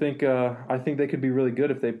 I think they could be really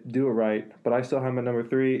good if they do it right. But I still have him at number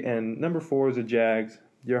 3, and number 4 is the Jags.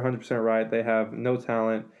 You're 100% right. They have no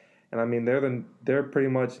talent, and I mean they're pretty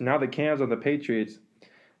much now that Cam's on the Patriots.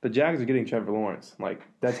 The Jags are getting Trevor Lawrence. Like,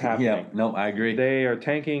 that's happening. Yeah, no, I agree. They are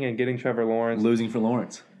tanking and getting Trevor Lawrence. Losing for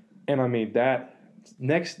Lawrence. And I mean that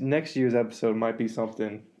next year's episode might be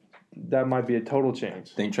something that might be a total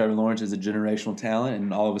change. I think Trevor Lawrence is a generational talent,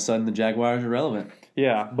 and all of a sudden the Jaguars are relevant.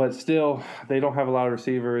 Yeah, but still, they don't have a lot of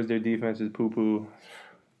receivers. Their defense is poo-poo.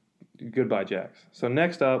 Goodbye, Jags. So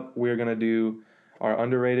next up, we're going to do our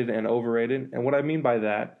underrated and overrated. And what I mean by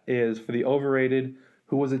that is for the overrated,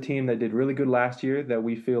 who was a team that did really good last year that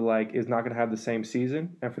we feel like is not going to have the same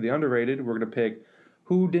season. And for the underrated, we're going to pick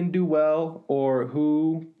who didn't do well or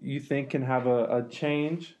who you think can have a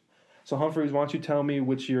change. So, Humphreys, why don't you tell me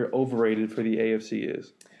which your overrated for the AFC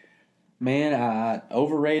is? Man,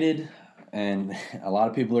 overrated, and a lot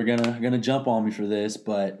of people are gonna jump on me for this,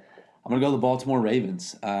 but I'm gonna go the Baltimore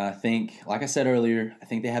Ravens. I think, like I said earlier, I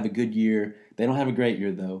think they have a good year. They don't have a great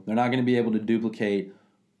year though. They're not going to be able to duplicate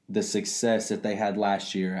the success that they had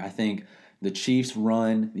last year. I think the Chiefs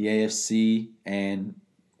run the AFC, and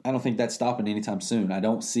I don't think that's stopping anytime soon. I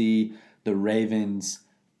don't see the Ravens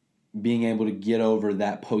being able to get over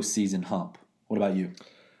that postseason hump. What about you?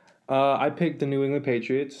 I picked the New England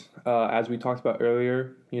Patriots. As we talked about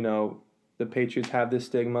earlier, the Patriots have this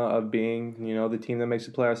stigma of being, the team that makes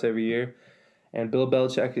the playoffs every year. And Bill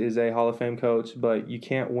Belichick is a Hall of Fame coach, but you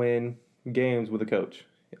can't win games with a coach.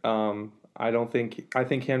 I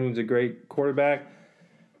think Cam Newton's a great quarterback,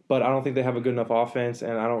 but I don't think they have a good enough offense,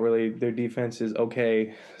 and their defense is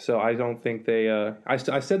okay. So I don't think they. I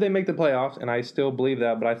said they make the playoffs, and I still believe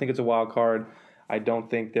that, but I think it's a wild card. I don't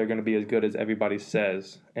think they're going to be as good as everybody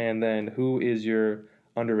says. And then who is your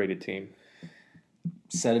underrated team?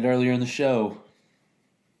 Said it earlier in the show.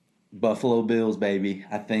 Buffalo Bills, baby.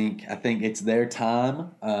 I think it's their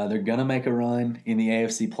time. They're going to make a run in the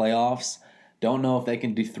AFC playoffs. Don't know if they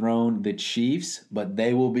can dethrone the Chiefs, but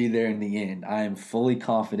they will be there in the end. I am fully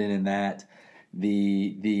confident in that.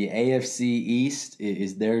 The AFC East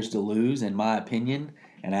is theirs to lose, in my opinion,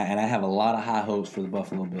 and I have a lot of high hopes for the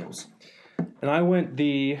Buffalo Bills. And I went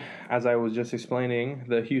as I was just explaining,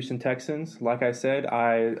 the Houston Texans. Like I said,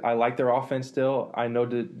 I like their offense still. I know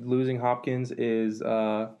that losing Hopkins is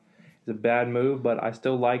a bad move, but I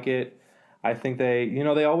still like it. I think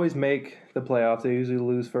they always make the playoffs. They usually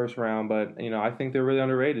lose first round, but, I think they're really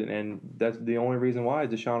underrated, and that's the only reason why is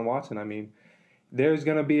Deshaun Watson. I mean, there's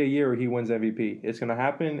going to be a year where he wins MVP. It's going to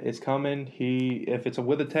happen. It's coming. If it's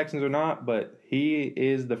with the Texans or not, but he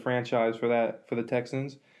is the franchise for the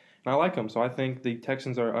Texans. And I like him. So I think the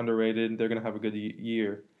Texans are underrated. They're going to have a good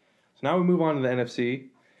year. So now we move on to the NFC.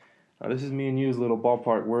 This is me and you's little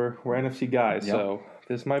ballpark. We're NFC guys, Yep. so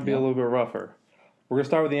this might be a little bit rougher. We're going to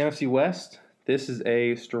start with the NFC West. This is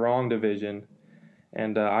a strong division.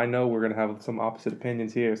 And I know we're going to have some opposite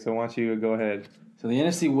opinions here. So why don't you go ahead? So the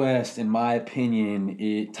NFC West, in my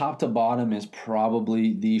opinion, top to bottom is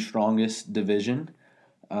probably the strongest division.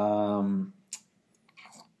 And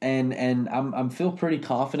I'm feel pretty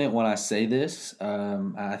confident when I say this.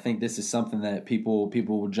 I think this is something that people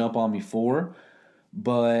will jump on me for,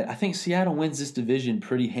 but I think Seattle wins this division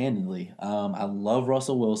pretty handily. I love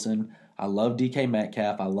Russell Wilson. I love DK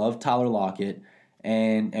Metcalf. I love Tyler Lockett,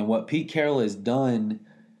 and what Pete Carroll has done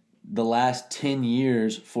the last 10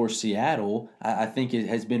 years for Seattle, I think it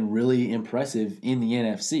has been really impressive in the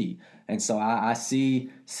NFC. And so I see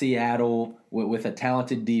Seattle with a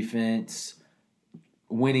talented defense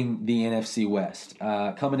winning the NFC West.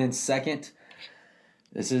 Coming in second,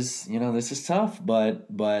 this is tough, but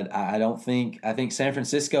I think San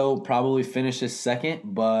Francisco probably finishes second,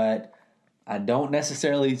 but I don't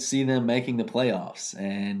necessarily see them making the playoffs.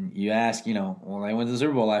 And you ask, well, they went to the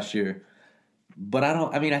Super Bowl last year. But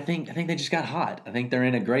I think they just got hot. I think they're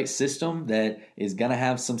in a great system that is going to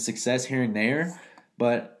have some success here and there.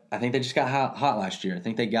 But I think they just got hot last year. I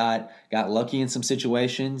think they got lucky in some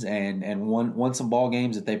situations and won some ball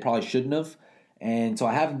games that they probably shouldn't have. And so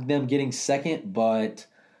I have them getting second, but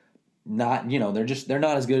not, they're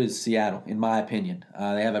not as good as Seattle, in my opinion.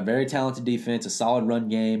 They have a very talented defense, a solid run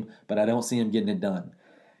game, but I don't see them getting it done.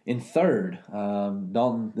 In third,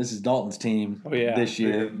 Dalton. This is Dalton's team this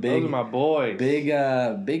year. Those are my boys. Big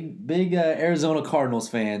Arizona Cardinals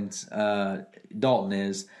fans. Dalton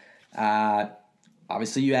is.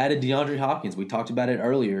 Obviously, you added DeAndre Hopkins. We talked about it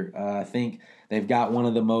earlier. I think they've got one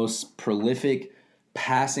of the most prolific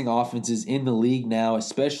passing offenses in the league now,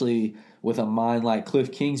 especially with a mind like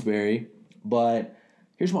Cliff Kingsbury. But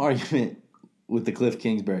here's my argument with the Cliff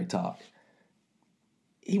Kingsbury talk.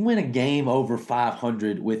 He went a game over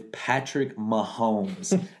 500 with Patrick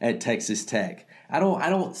Mahomes at Texas Tech. I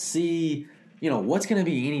don't see, what's going to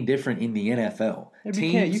be any different in the NFL.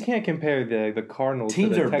 You can't compare the Cardinals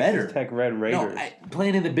teams to the are Texas better. Tech Red Raiders.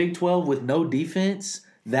 Playing in the Big 12 with no defense,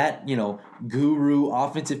 that, guru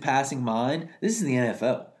offensive passing mind, this is the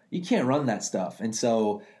NFL. You can't run that stuff. And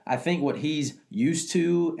so I think what he's used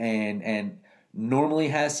to and normally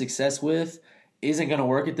has success with isn't going to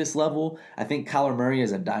work at this level. I think Kyler Murray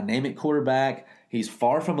is a dynamic quarterback. He's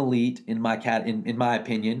far from elite in my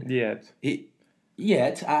opinion.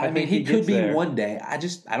 Yet. I mean, he could be there one day. I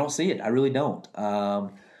don't see it. I really don't.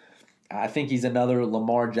 I think he's another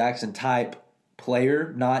Lamar Jackson type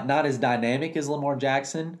player. Not as dynamic as Lamar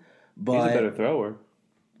Jackson, but he's a better thrower.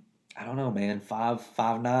 I don't know, man.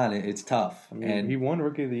 5'9", it's tough. I mean, he won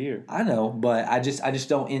Rookie of the Year. I know, but I just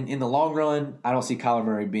don't. In the long run, I don't see Kyler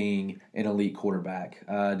Murray being an elite quarterback.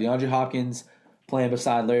 DeAndre Hopkins playing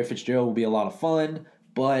beside Larry Fitzgerald will be a lot of fun,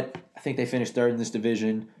 but I think they finished third in this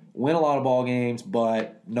division, win a lot of ball games,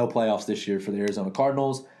 but no playoffs this year for the Arizona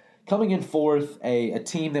Cardinals. Coming in fourth, a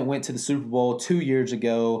team that went to the Super Bowl 2 years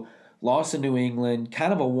ago, lost to New England,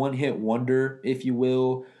 kind of a one-hit wonder, if you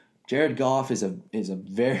will. Jared Goff is a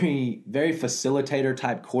very, very facilitator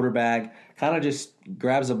type quarterback. Kind of just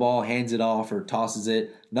grabs the ball, hands it off, or tosses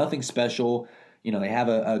it. Nothing special. They have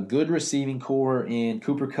a good receiving core in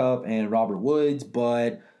Cooper Kupp and Robert Woods,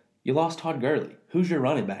 but you lost Todd Gurley. Who's your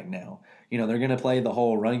running back now? They're going to play the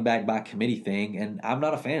whole running back by committee thing, and I'm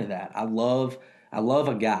not a fan of that. I love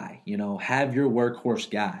a guy. Have your workhorse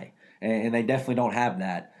guy, and they definitely don't have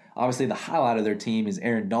that. Obviously, the highlight of their team is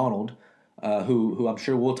Aaron Donald, who I'm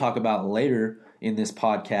sure we'll talk about later in this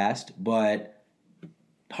podcast, but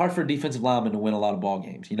hard for a defensive lineman to win a lot of ball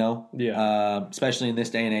games, Yeah. Especially in this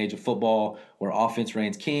day and age of football where offense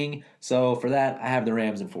reigns king. So for that, I have the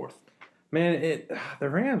Rams in fourth. Man, the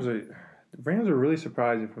Rams are really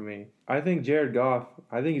surprising for me. I think Jared Goff,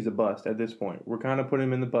 he's a bust at this point. We're kind of putting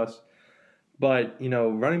him in the bust. But,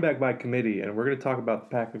 running back by committee, and we're going to talk about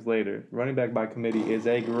the Packers later, running back by committee is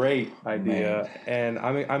a great idea, and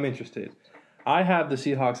I'm interested. I have the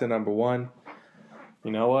Seahawks at number 1.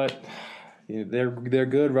 You know what? They're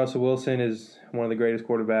good. Russell Wilson is one of the greatest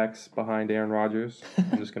quarterbacks behind Aaron Rodgers.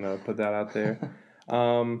 I'm just gonna put that out there.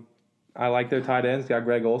 I like their tight ends. Got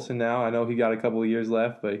Greg Olsen now. I know he got a couple of years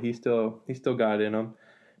left, but he still got it in him.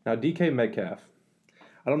 Now DK Metcalf.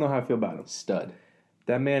 I don't know how I feel about him. Stud.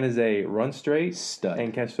 That man is a run straight Stud.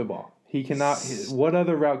 and catch the ball. He cannot. What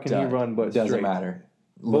other route can he run but Doesn't straight? matter.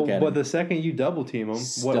 But the second you double team him,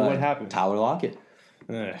 what happens? Tyler Lockett.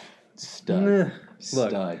 Stud. Look,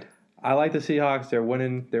 Stud. I like the Seahawks. They're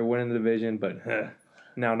winning the division, but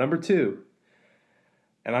now number 2.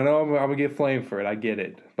 And I know I'm going to get flamed for it. I get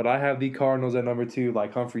it. But I have the Cardinals at number 2.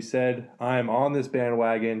 Like Humphrey said, I am on this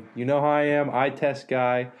bandwagon. You know how I am. Eye test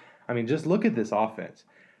guy. I mean, just look at this offense.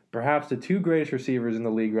 Perhaps the 2 greatest receivers in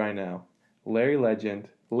the league right now. Larry Legend,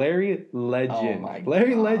 Oh my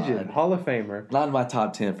Larry God. Legend, Hall of Famer. Not in my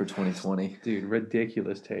top 10 for 2020. Dude,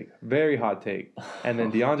 ridiculous take. Very hot take. And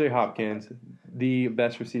then DeAndre Hopkins, the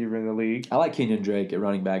best receiver in the league. I like Kenyon Drake at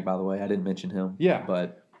running back, by the way. I didn't mention him. Yeah.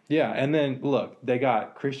 But Yeah, and then, look, they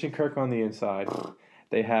got Christian Kirk on the inside.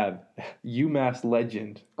 They have UMass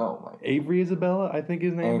legend oh my Avery Isabella, I think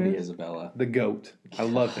his name Andy is. Isabella. The GOAT. I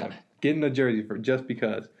love him. Getting a jersey for just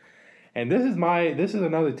because. And this is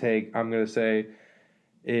another take I'm going to say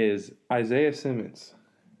is Isaiah Simmons.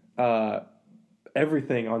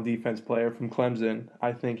 Everything on defense player from Clemson.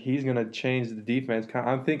 I think he's going to change the defense.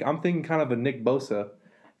 I'm thinking kind of a Nick Bosa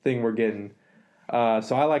thing we're getting.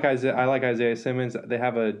 So I like Isaiah Simmons. They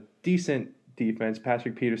have a decent defense.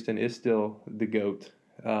 Patrick Peterson is still the GOAT.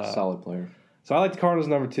 Solid player. So I like the Cardinals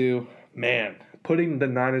number 2. Man, putting the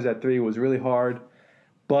Niners at 3 was really hard.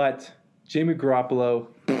 But Jimmy Garoppolo,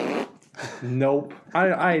 nope.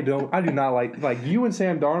 I do not like you and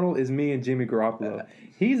Sam Darnold is me and Jimmy Garoppolo.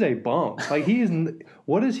 He's a bum. Like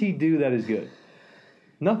what does he do that is good?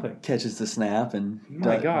 Nothing. Catches the snap and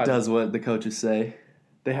God. does what the coaches say.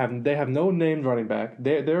 They have no named running back.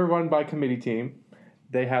 They're run by committee team.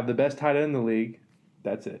 They have the best tight end in the league.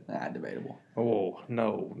 That's it. Debatable. Oh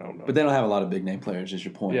no. But they don't have a lot of big name players, is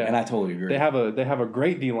your point. Yeah. And I totally agree. They have a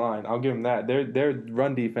great D line. I'll give them that. Their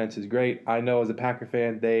run defense is great. I know as a Packer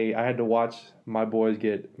fan, I had to watch my boys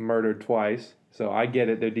get murdered twice, so I get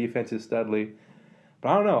it. Their defense is studly, but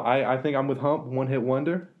I don't know. I think I'm with Hump, one hit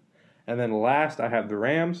wonder, and then last I have the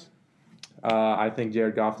Rams. I think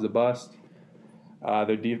Jared Goff is a bust.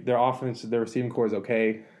 Their offense, their receiving core is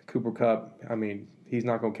okay. Cooper Kupp, I mean, he's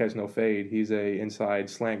not going to catch no fade. He's a inside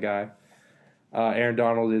slant guy. Aaron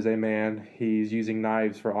Donald is a man. He's using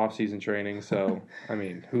knives for off-season training. So, I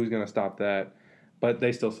mean, who's going to stop that? But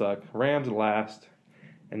they still suck. Rams last.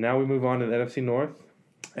 And now we move on to the NFC North.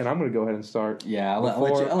 And I'm going to go ahead and start. Yeah, I'll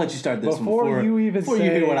let you start this before you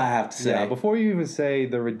hear what I have to say. Yeah, before you even say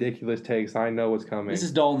the ridiculous takes, I know what's coming. This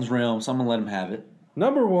is Dalton's realm, so I'm going to let him have it.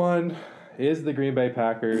 Number 1 is the Green Bay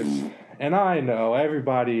Packers. And I know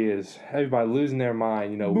everybody losing their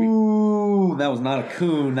mind. You know, boo! That was not a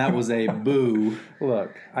coon. That was a boo.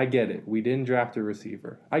 Look, I get it. We didn't draft a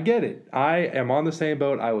receiver. I get it. I am on the same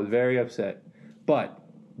boat. I was very upset. But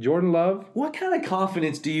Jordan Love. What kind of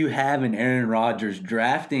confidence do you have in Aaron Rodgers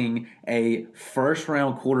drafting a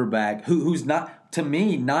first-round quarterback who's not, to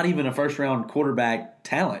me, not even a first-round quarterback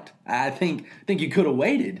talent? I think you could have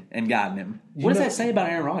waited and gotten him. What does that say about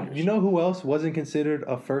Aaron Rodgers? You know who else wasn't considered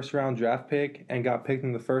a first-round draft pick and got picked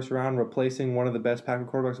in the first round, replacing one of the best Packer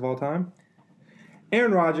quarterbacks of all time?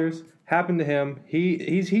 Aaron Rodgers. Happened to him.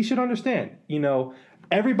 He should understand. You know,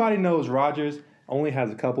 everybody knows Rodgers only has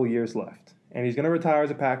a couple years left. And he's going to retire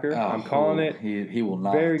as a Packer. I'm calling it. He will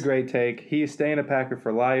not. Very great take. He is staying a Packer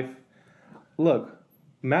for life. Look,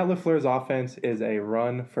 Matt LaFleur's offense is a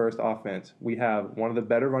run-first offense. We have one of the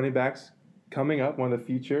better running backs coming up, one of the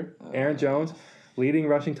future. Aaron Jones, leading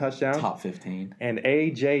rushing touchdowns. Top 15. And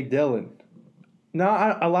A.J. Dillon.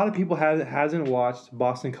 Now, a lot of people hasn't watched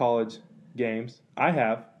Boston College games. I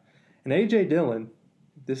have. And A.J. Dillon,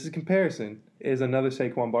 this is comparison, is another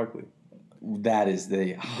Saquon Barkley. That is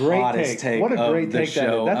the great hottest take what a great of the take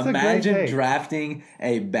show. That's Imagine a great take. drafting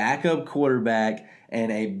a backup quarterback and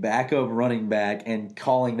a backup running back and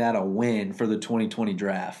calling that a win for the 2020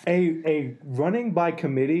 draft. A running by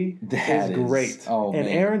committee is great. Oh, and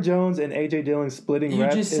man. Aaron Jones and A.J. Dillon splitting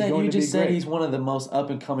reps is going to be great. You just said he's one of the most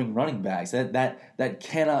up-and-coming running backs. That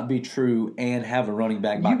cannot be true and have a running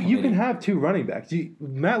back by committee. You can have 2 running backs.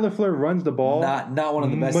 Matt LaFleur runs the ball. Not one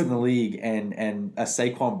of the best in the league and a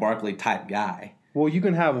Saquon Barkley type guy. Well, you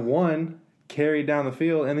can have one carry down the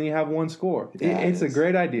field, and then you have one score. It's a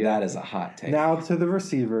great idea. That is a hot take. Now to the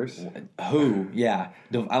receivers. Who? Yeah.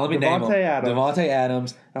 Let me name them. Devontae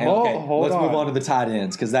Adams. And, let's move on to the tight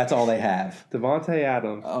ends because that's all they have. Devontae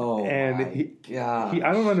Adams. Oh, and my God.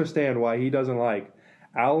 I don't understand why he doesn't like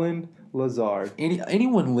Allen Lazard.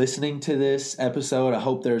 Anyone listening to this episode, I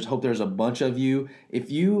hope there's a bunch of you.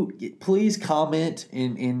 If you please comment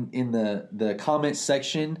in the comment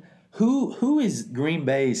section, who is Green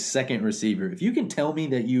Bay's second receiver? If you can tell me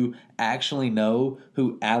that you actually know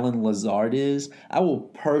who Allen Lazard is, I will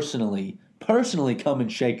personally come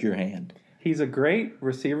and shake your hand. He's a great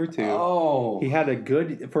receiver too. Oh, he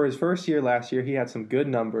had for his first year last year. He had some good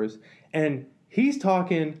numbers, and he's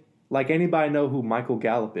talking. Like anybody know who Michael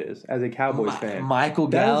Gallup is as a Cowboys fan. Michael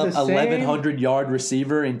Gallup, 1,100-yard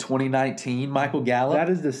receiver in 2019. Michael Gallup. That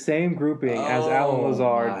is the same grouping as Allen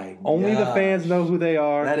Lazard. Only the fans know who they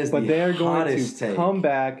are. That is they're going to come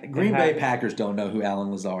back. Green Bay Packers don't know who Allen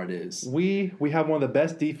Lazard is. We have one of the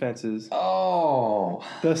best defenses. Oh.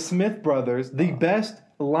 The Smith brothers, the best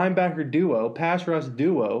linebacker duo, pass rush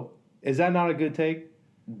duo. Is that not a good take?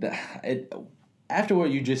 After what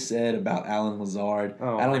you just said about Allen Lazard,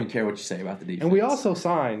 I don't even care what you say about the defense. And we also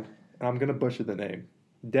signed, and I'm going to butcher the name,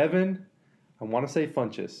 Devin, I want to say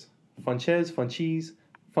Funches,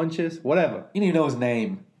 whatever. You don't even know his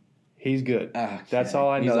name. He's good. Okay. That's all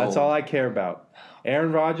I know. That's all I care about.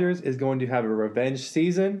 Aaron Rodgers is going to have a revenge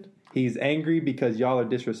season. He's angry because y'all are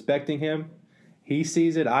disrespecting him. He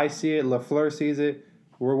sees it. I see it. LaFleur sees it.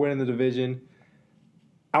 We're winning the division.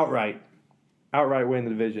 Outright winning the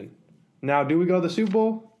division. Now, do we go to the Super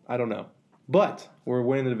Bowl? I don't know. But we're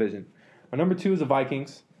winning the division. My number 2 is the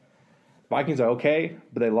Vikings. Vikings are okay,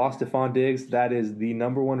 but they lost Stephon Diggs. That is the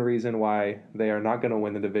number one reason why they are not going to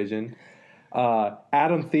win the division.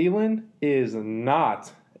 Adam Thielen is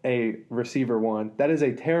not a receiver one. That is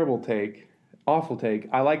a terrible take. Awful take.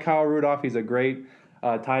 I like Kyle Rudolph. He's a great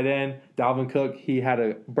tight end. Dalvin Cook, he had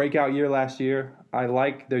a breakout year last year. I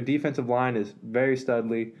like their defensive line is very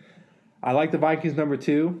studly. I like the Vikings number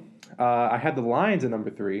 2. I had the Lions at number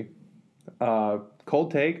 3.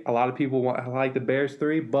 Cold take. A lot of people like the Bears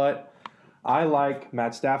 3, but I like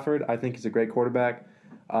Matt Stafford. I think he's a great quarterback.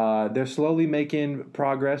 They're slowly making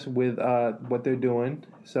progress with what they're doing.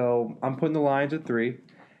 So I'm putting the Lions at 3.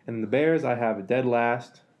 And the Bears, I have a dead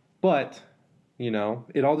last. But, it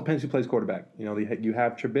all depends who plays quarterback. You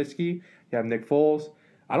have Trubisky, you have Nick Foles.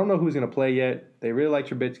 I don't know who's going to play yet. They really like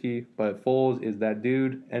Trubisky, but Foles is that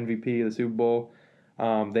dude, MVP of the Super Bowl.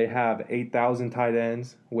 They have 8,000 tight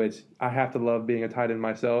ends, which I have to love being a tight end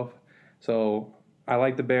myself. So I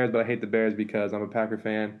like the Bears, but I hate the Bears because I'm a Packer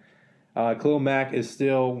fan. Khalil Mack is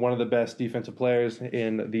still one of the best defensive players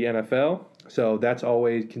in the NFL. So that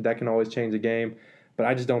can always change the game. But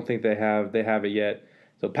I just don't think they have it yet.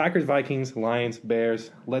 So Packers, Vikings, Lions, Bears.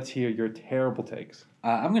 Let's hear your terrible takes.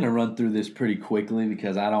 I'm going to run through this pretty quickly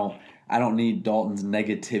because I don't need Dalton's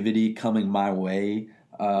negativity coming my way.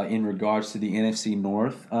 In regards to the NFC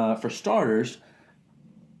North. For starters,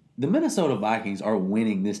 the Minnesota Vikings are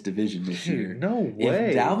winning this division this year. No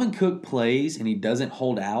way. If Dalvin Cook plays and he doesn't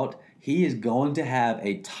hold out, he is going to have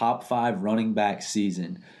a top 5 running back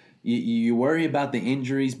season. You worry about the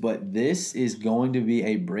injuries, but this is going to be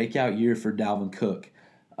a breakout year for Dalvin Cook.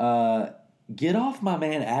 Get off my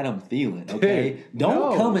man Adam Thielen, okay?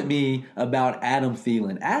 Don't come at me about Adam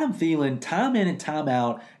Thielen. Adam Thielen, time in and time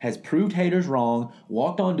out, has proved haters wrong,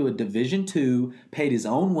 walked onto a Division II, paid his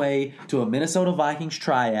own way to a Minnesota Vikings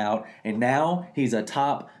tryout, and now he's a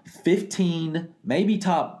top 15, maybe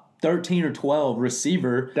top 13 or 12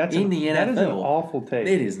 receiver in the NFL. That is an awful take.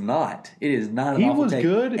 It is not. It is not an awful take. He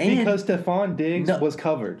was good because Stephon Diggs was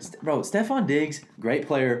covered. Bro, Stephon Diggs, great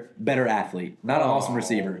player, better athlete, not an awesome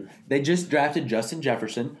receiver. They just drafted Justin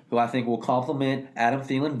Jefferson, who I think will complement Adam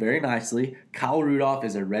Thielen very nicely. Kyle Rudolph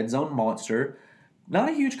is a red zone monster. Not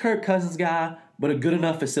a huge Kirk Cousins guy, but a good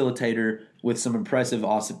enough facilitator with some impressive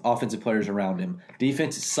offensive players around him.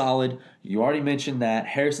 Defense is solid. You already mentioned that.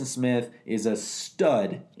 Harrison Smith is a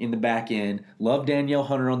stud in the back end. Love Danielle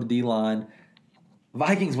Hunter on the D-line.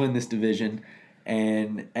 Vikings win this division,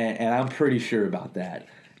 and I'm pretty sure about that.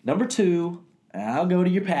 Number 2, I'll go to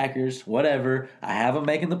your Packers, whatever. I have them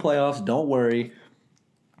making the playoffs, don't worry.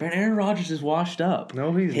 But Aaron Rodgers is washed up.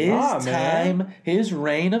 No, he's not, man. His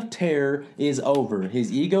reign of terror is over.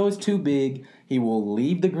 His ego is too big. He will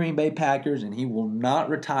leave the Green Bay Packers, and he will not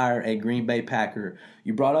retire a Green Bay Packer.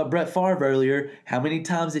 You brought up Brett Favre earlier. How many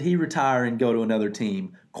times did he retire and go to another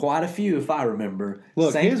team? Quite a few, if I remember.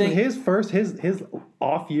 Look, his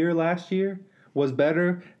off year last year was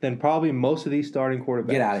better than probably most of these starting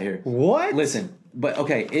quarterbacks. Get out of here. What? Listen, But,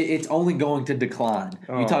 okay, it's only going to decline.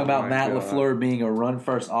 You talk about Matt LaFleur being a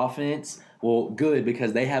run-first offense. Well, good,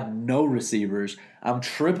 because they have no receivers. I'm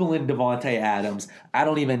tripling Devontae Adams. I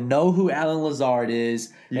don't even know who Alan Lazard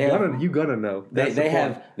is. You're gonna know.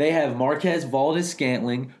 They have Marquez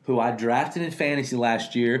Valdes-Scantling, who I drafted in fantasy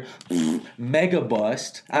last year. Mega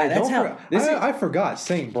bust. I forgot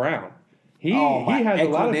St. Brown. He has a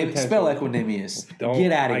lot of potential. Spell Equanimous.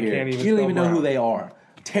 Get out of here. You don't even know who they are.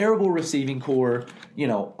 Terrible receiving core.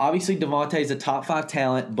 Obviously Devontae's a top 5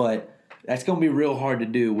 talent, but that's going to be real hard to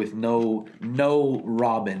do with no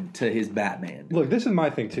Robin to his Batman. Look, this is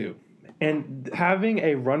my thing too. And having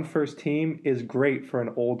a run-first team is great for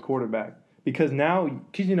an old quarterback. Because now,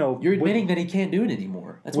 you're admitting that he can't do it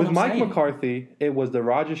anymore. That's what I'm saying. With Mike McCarthy, it was the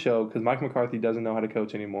Rodgers show because Mike McCarthy doesn't know how to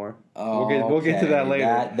coach anymore. Oh, we'll get to that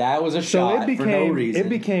later. That was a shot for no reason. It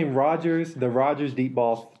became the Rodgers deep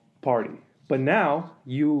ball party. But now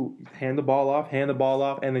you hand the ball off,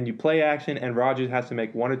 and then you play action, and Rodgers has to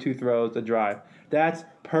make 1 or 2 throws to drive. That's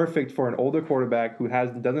perfect for an older quarterback who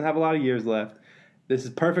doesn't have a lot of years left. This is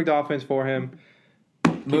perfect offense for him.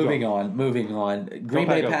 Moving on. Green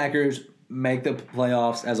Bay Packers make the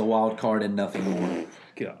playoffs as a wild card and nothing more.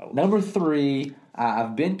 Number 3,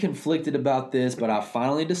 I've been conflicted about this, but I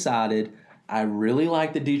finally decided I really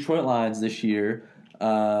like the Detroit Lions this year.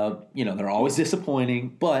 They're always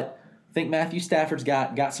disappointing, but I think Matthew Stafford's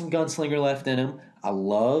got some gunslinger left in him. I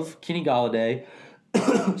love Kenny Golladay.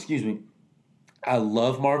 Excuse me. I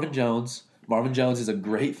love Marvin Jones. Marvin Jones is a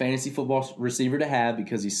great fantasy football receiver to have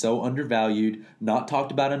because he's so undervalued, not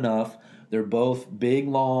talked about enough. They're both big,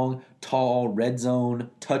 long, tall, red zone,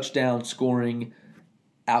 touchdown scoring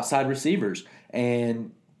outside receivers.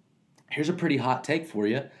 And here's a pretty hot take for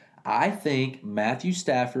you. I think Matthew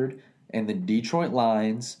Stafford and the Detroit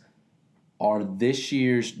Lions are this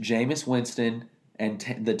year's Jameis Winston and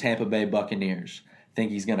the Tampa Bay Buccaneers. I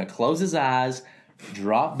think he's going to close his eyes,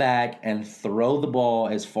 drop back, and throw the ball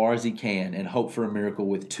as far as he can and hope for a miracle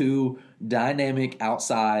with 2 dynamic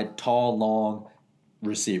outside, tall, long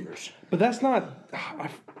receivers. But that's not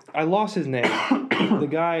 – I lost his name. The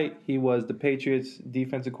guy, he was the Patriots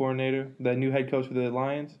defensive coordinator, the new head coach for the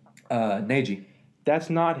Lions. Nagy. That's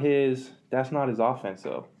not his offense,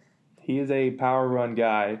 though. He is a power run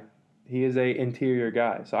guy. He is a interior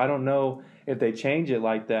guy. So I don't know if they change it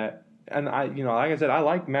like that. And like I said, I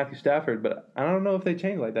like Matthew Stafford, but I don't know if they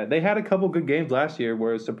change it like that. They had a couple good games last year where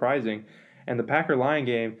it was surprising. And the Packer-Lion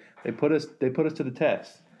game, they put us to the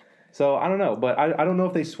test. So I don't know, but I don't know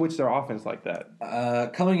if they switch their offense like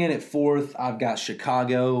that. Coming in at 4th, I've got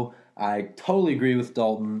Chicago. I totally agree with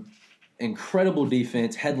Dalton. Incredible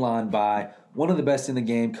defense, headlined by one of the best in the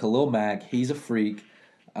game, Khalil Mack. He's a freak.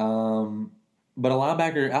 But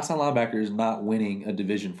outside linebacker is not winning a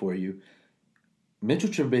division for you. Mitchell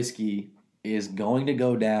Trubisky is going to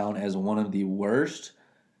go down as one of the worst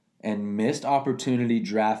and missed opportunity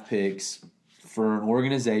draft picks for an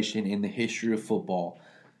organization in the history of football.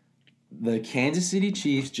 The Kansas City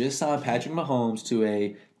Chiefs just signed Patrick Mahomes to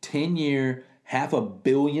a 10-year, $500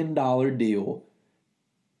 million deal.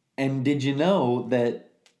 And did you know that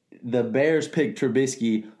the Bears picked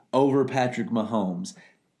Trubisky over Patrick Mahomes?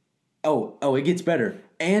 Oh, it gets better.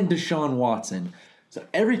 And Deshaun Watson. So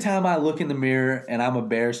every time I look in the mirror and I'm a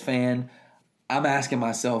Bears fan, I'm asking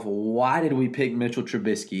myself, why did we pick Mitchell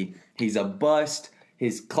Trubisky? He's a bust.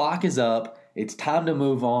 His clock is up. It's time to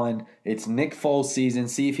move on. It's Nick Foles season.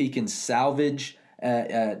 See if he can salvage,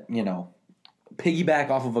 piggyback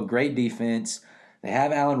off of a great defense. They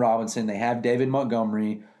have Allen Robinson. They have David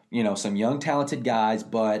Montgomery. Some young talented guys,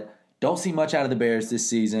 but don't see much out of the Bears this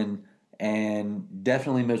season. And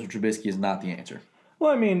definitely Mitchell Trubisky is not the answer.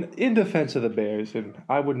 Well, I mean, in defense of the Bears, and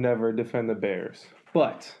I would never defend the Bears,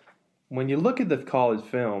 but when you look at the college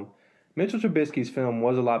film, Mitchell Trubisky's film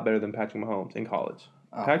was a lot better than Patrick Mahomes in college.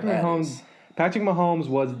 Patrick Mahomes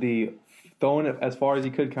was the throwing it as far as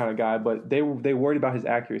he could kind of guy, but they worried about his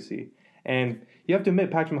accuracy. And you have to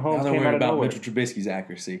admit, Patrick Mahomes came out of nowhere. Mitchell Trubisky's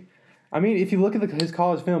accuracy. I mean, if you look at his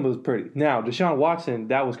college film, it was pretty. Now, Deshaun Watson,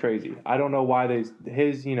 that was crazy. I don't know why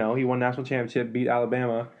he won national championship, beat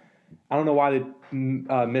Alabama. I don't know why they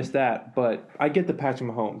missed that, but I get the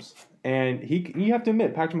Patrick Mahomes. And you have to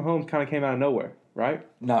admit, Patrick Mahomes kind of came out of nowhere, right?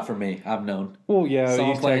 Not for me. I've known. Well,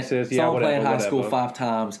 yeah, East Texas. Yeah, whatever. Playing high school 5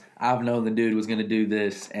 times. I've known the dude was going to do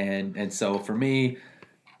this. And so for me,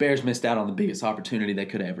 Bears missed out on the biggest opportunity they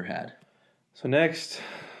could have ever had. So next...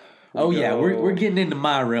 we're getting into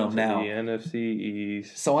my realm now. The NFC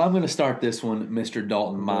East. So I'm going to start this one, Mr.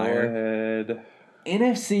 Dalton Meyer. Go ahead.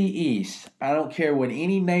 NFC East. I don't care what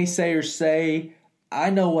any naysayers say. I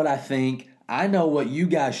know what I think. I know what you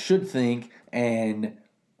guys should think. And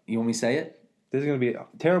you want me to say it? This is going to be a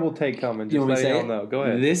terrible take coming. Just You want me to letting say y'all it? know. Go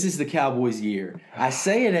ahead. This is the Cowboys' year. I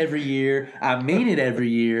say it every year. I mean it every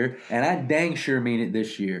year, and I dang sure mean it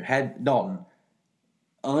this year. Had Dalton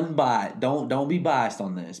unbiased. Don't be biased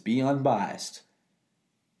on this. Be unbiased.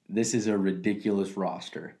 This is a ridiculous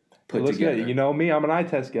roster put It looks together. good. You know me, I'm an eye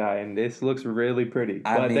test guy, and this looks really pretty.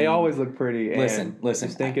 But they mean, always look pretty. And Listen,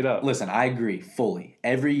 stink it up. Listen, I agree fully.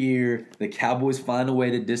 Every year, the Cowboys find a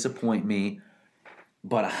way to disappoint me,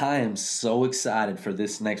 but I am so excited for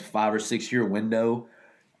this next 5 or 6 year window.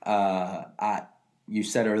 You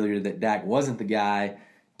said earlier that Dak wasn't the guy.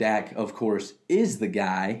 Dak, of course, is the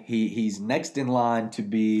guy. He's next in line to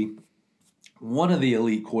be one of the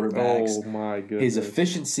elite quarterbacks. Oh my goodness. His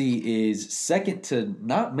efficiency is second to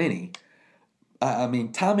not many. I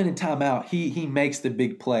mean, time in and time out, he makes the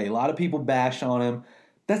big play. A lot of people bash on him.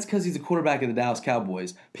 That's because he's a quarterback of the Dallas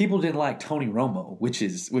Cowboys. People didn't like Tony Romo, which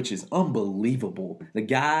is unbelievable. The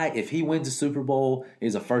guy, if he wins a Super Bowl,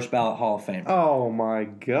 is a first ballot Hall of Famer. Oh my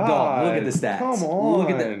God. Dog, look at the stats. Come on.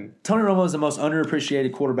 Look at that. Tony Romo is the most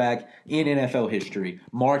underappreciated quarterback in NFL history.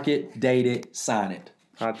 Mark it, date it, sign it.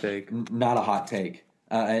 Hot take. Not a hot take.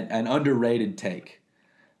 An underrated take.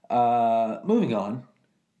 Moving on.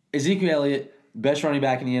 Ezekiel Elliott, best running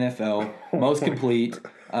back in the NFL, most complete.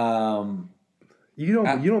 You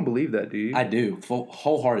don't believe that, do you? I do,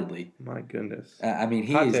 wholeheartedly. My goodness. I mean,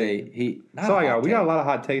 Hot he take. not Sorry, a hot y'all. We got a take. lot of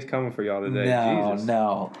hot takes coming for y'all today. No, Jesus.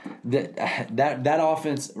 no. That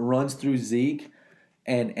offense runs through Zeke,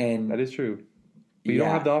 and That is true. But you don't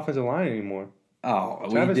Yeah. have the offensive line anymore. oh,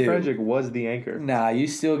 Travis we do. Frederick was the anchor. Nah, you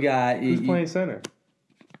still got Who's playing center?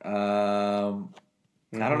 I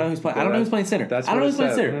don't know who's playing. I don't know who's playing center. That's I don't know what who's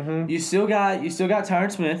it playing said. center. Mhm. You still got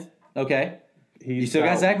Tyron Smith. Okay. You still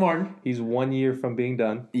got out. Zach Martin. He's 1 year from being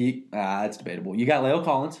done. That's debatable. You got Leo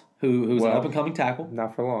Collins, who's Well, an up and coming tackle.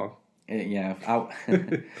 Not for long. Yeah.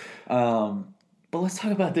 But let's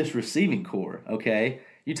talk about this receiving core. Okay.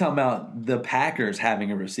 You're talking about the Packers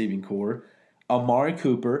having a receiving core. Amari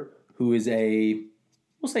Cooper, who is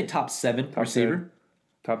we'll say top 7 receiver.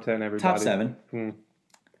 Top 10, everybody. Top 7. Hmm.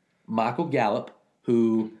 Michael Gallup,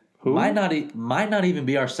 who might not even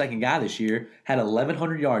be our second guy this year, had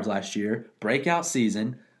 1,100 yards last year, breakout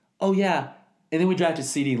season. Oh, yeah. And then we drafted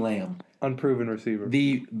CeeDee Lamb, Unproven receiver.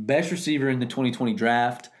 the best receiver in the 2020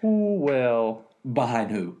 draft. Ooh, well.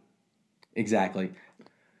 Behind who? Exactly.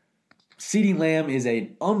 CeeDee Lamb is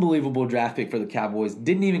an unbelievable draft pick for the Cowboys.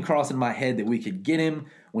 Didn't even cross in my head that we could get him.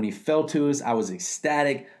 When he fell to us, I was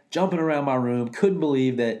ecstatic, jumping around my room. Couldn't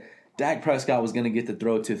believe that Dak Prescott was going to get to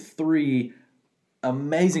throw to 3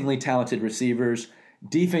 amazingly talented receivers.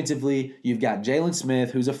 Defensively, you've got Jalen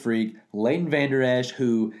Smith, who's a freak, Leighton Vander Esch,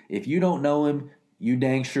 who, if you don't know him, you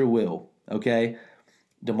dang sure will, okay?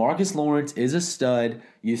 DeMarcus Lawrence is a stud.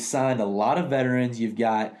 You signed a lot of veterans. You've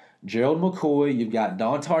got Gerald McCoy. You've got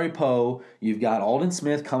Dontari Poe. You've got Alden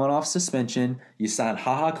Smith coming off suspension. You signed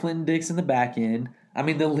HaHa Clinton Dix in the back end. I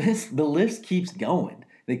mean, the list keeps going.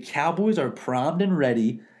 The Cowboys are primed and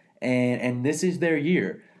ready, and this is their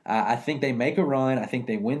year. I think they make a run. I think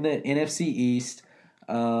they win the NFC East.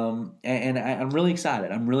 And I'm really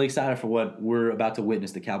excited. I'm really excited for what we're about to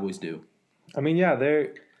witness the Cowboys do. I mean, yeah,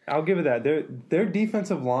 I'll give it that. Their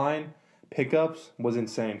defensive line pickups was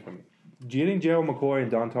insane for me. Getting Gerald McCoy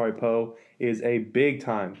and Dontari Poe is a big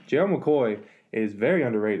time. Gerald McCoy is very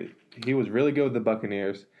underrated. He was really good with the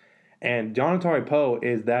Buccaneers. And Dontari Poe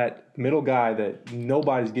is that middle guy that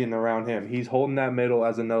nobody's getting around him. He's holding that middle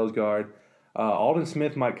as a nose guard. Alden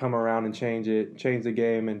Smith might come around and change the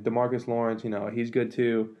game. And DeMarcus Lawrence, he's good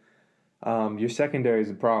too. Your secondary is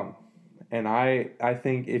a problem. And I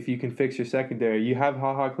think if you can fix your secondary, you have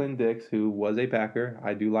HaHa Clinton Dix, who was a Packer.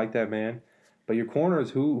 I do like that man. But your corners,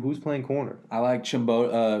 who's playing corner? I like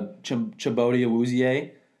Chimbote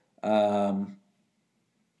Awuzie.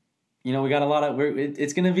 We got a lot of.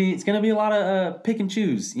 It's gonna be a lot of pick and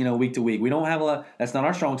choose. Week to week. We don't have a lot. That's not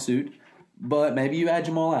our strong suit. But maybe you add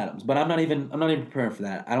Jamal Adams. But I'm not even preparing for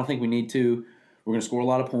that. I don't think we need to. We're gonna score a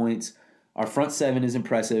lot of points. Our front 7 is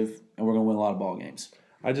impressive, and we're gonna win a lot of ball games.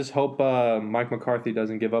 I just hope Mike McCarthy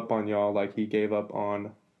doesn't give up on y'all like he gave up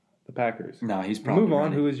on the Packers. No, he's probably Move on.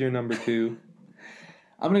 ready. Who is your number 2?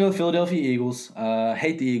 I'm going to go with Philadelphia Eagles.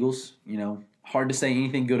 Hate the Eagles. Hard to say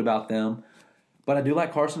anything good about them. But I do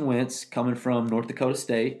like Carson Wentz coming from North Dakota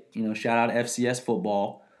State. Shout out FCS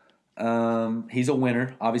football. He's a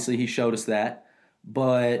winner. Obviously, he showed us that.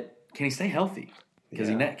 But can he stay healthy?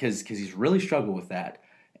 Because he's really struggled with that.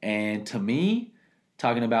 And to me,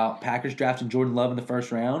 talking about Packers drafting Jordan Love in the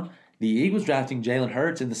first round, the Eagles drafting Jalen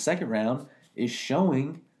Hurts in the second round is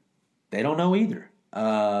showing they don't know either.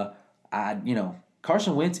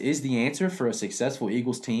 Carson Wentz is the answer for a successful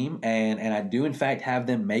Eagles team, and I do in fact have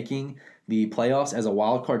them making the playoffs as a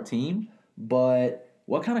wild card team. But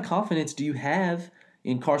what kind of confidence do you have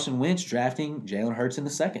in Carson Wentz drafting Jalen Hurts in the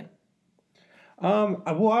second? Well,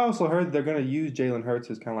 I also heard they're going to use Jalen Hurts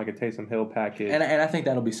as kind of like a Taysom Hill package, And I think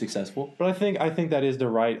that'll be successful. but I think that is the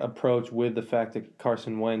right approach with the fact that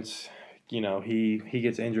Carson Wentz, he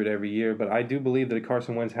gets injured every year. But I do believe that if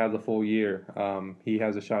Carson Wentz has a full year, he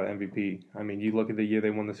has a shot at MVP. I mean, you look at the year they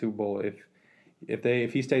won the Super Bowl.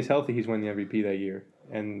 If he stays healthy, he's winning the MVP that year,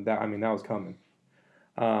 and that was coming.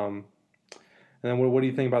 And then what do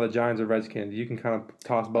you think about the Giants or Redskins? You can kind of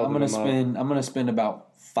toss both of them up. I'm gonna spend about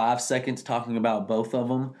 5 seconds talking about both of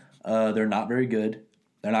them. They're not very good.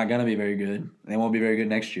 They're not gonna be very good. They won't be very good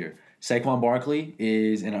next year. Saquon Barkley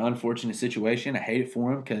is in an unfortunate situation. I hate it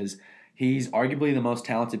for him because he's arguably the most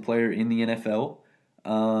talented player in the NFL,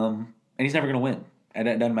 and he's never gonna win. And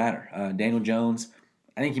that doesn't matter. Daniel Jones,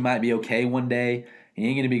 I think he might be okay one day. He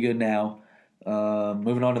ain't gonna be good now.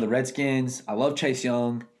 Moving on to the Redskins, I love Chase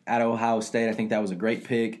Young out of Ohio State. I think that was a great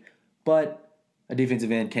pick, but a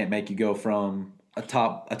defensive end can't make you go from a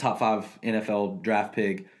top 5 NFL draft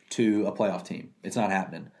pick to a playoff team. It's not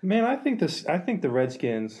happening. Man, I think the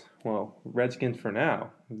Redskins. Well, Redskins for now.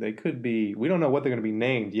 They could be. We don't know what they're going to be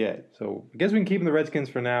named yet. So I guess we can keep them the Redskins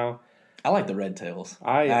for now. I like the Red Tails.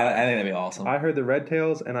 I think that'd be awesome. I heard the Red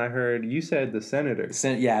Tails, and I heard you said the Senators.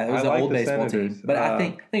 Yeah, it was an old baseball Senators. team, but I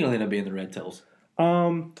think it'll end up being the Red Tails.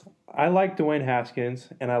 I like Dwayne Haskins,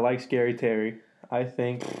 and I like Scary Terry. I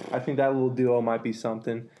think that little duo might be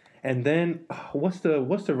something. And then what's the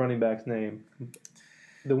running back's name?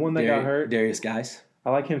 The one that got hurt? Darius Geis.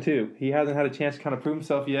 I like him too. He hasn't had a chance to kind of prove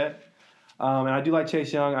himself yet. And I do like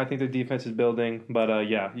Chase Young. I think the defense is building. But,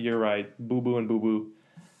 yeah, you're right. Boo-boo and boo-boo.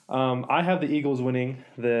 I have the Eagles winning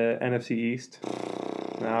the NFC East.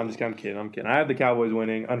 No, I'm kidding. I have the Cowboys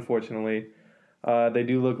winning, unfortunately. They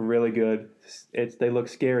do look really good. They look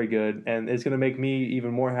scary good, and it's going to make me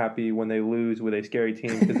even more happy when they lose with a scary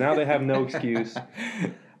team because now they have no excuse.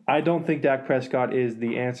 I don't think Dak Prescott is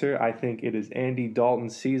the answer. I think it is Andy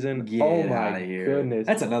Dalton's season. Oh my goodness.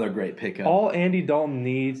 That's another great pickup. All Andy Dalton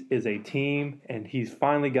needs is a team, and he's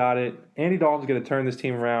finally got it. Andy Dalton's going to turn this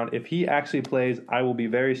team around. If he actually plays, I will be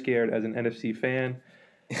very scared as an NFC fan.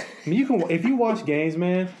 I mean, if you watch games,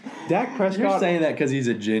 man, Dak Prescott. You're saying that because he's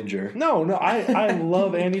a ginger. No, I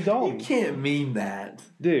love Andy Dalton. You can't mean that,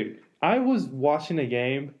 dude. I was watching a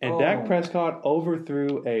game and Dak Prescott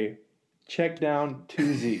overthrew a check down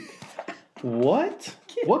to Zeke. What?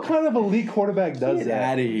 What kind of elite quarterback does that? Get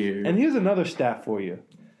out of here. And here's another stat for you: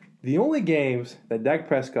 the only games that Dak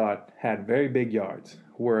Prescott had very big yards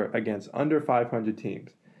were against under 500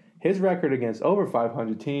 teams. His record against over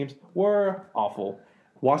 500 teams were awful.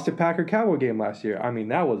 Watched the Packer-Cowboy game last year. I mean,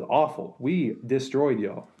 that was awful. We destroyed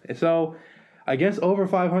y'all. And so, against over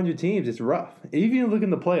 500 teams, it's rough. Even you look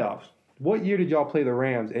in the playoffs, what year did y'all play the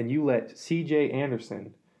Rams and you let C.J.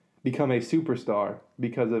 Anderson become a superstar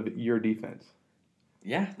because of your defense?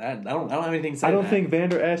 Yeah, I don't have anything to say. I don't think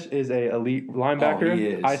Vander Esch is an elite linebacker. Oh, he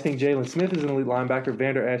is. I think Jalen Smith is an elite linebacker.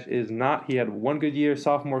 Vander Esch is not. He had one good year,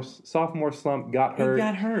 sophomore slump, got hurt. He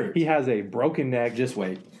got hurt. He has a broken neck. Just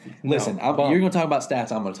wait. Listen, you're going to talk about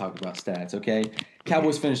stats. I'm going to talk about stats, okay?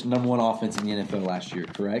 Cowboys finished number 1 offense in the NFL last year,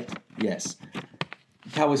 correct? Yes.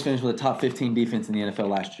 Cowboys finished with a top 15 defense in the NFL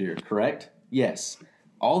last year, correct? Yes.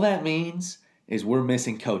 All that means is we're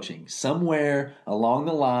missing coaching. Somewhere along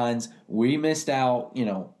the lines, we missed out,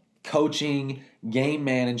 coaching, game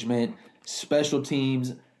management, special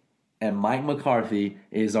teams, and Mike McCarthy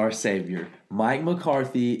is our savior. Mike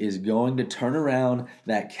McCarthy is going to turn around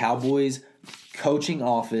that Cowboys coaching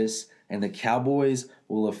office, and the Cowboys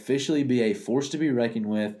will officially be a force to be reckoned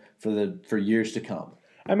with for years to come.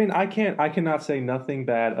 I mean, I cannot say nothing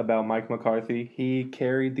bad about Mike McCarthy. He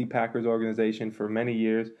carried the Packers organization for many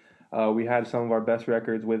years. We had some of our best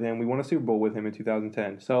records with him. We won a Super Bowl with him in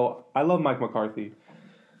 2010. So I love Mike McCarthy.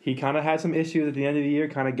 He kind of had some issues at the end of the year,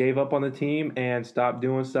 kind of gave up on the team and stopped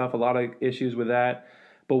doing stuff. A lot of issues with that.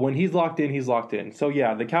 But when he's locked in, he's locked in. So,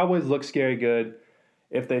 yeah, the Cowboys look scary good.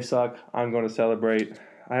 If they suck, I'm going to celebrate.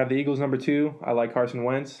 I have the Eagles number 2. I like Carson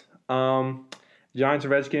Wentz. Giants and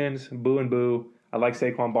Redskins, boo and boo. I like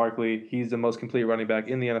Saquon Barkley. He's the most complete running back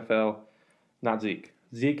in the NFL. Not Zeke.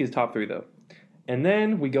 Zeke is top 3, though. And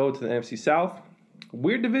then we go to the NFC South.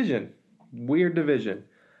 Weird division.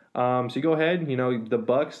 So you go ahead, the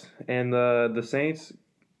Bucks and the Saints.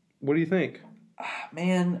 What do you think?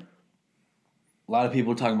 Man, a lot of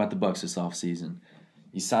people are talking about the Bucks this offseason.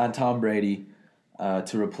 You signed Tom Brady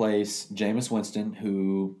to replace Jameis Winston,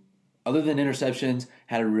 who, other than interceptions,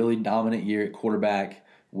 had a really dominant year at quarterback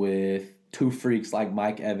with two freaks like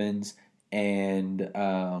Mike Evans and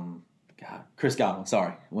Chris Godwin.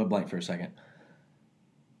 Sorry, went blank for a second.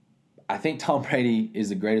 I think Tom Brady is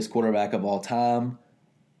the greatest quarterback of all time,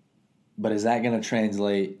 but is that going to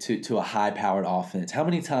translate to a high-powered offense? How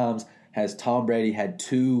many times has Tom Brady had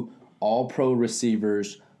two all-pro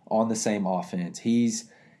receivers on the same offense? He's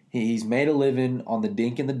made a living on the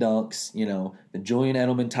dink and the dunks, the Julian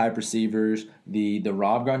Edelman type receivers, the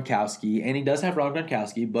Rob Gronkowski, and he does have Rob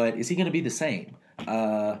Gronkowski, but is he going to be the same?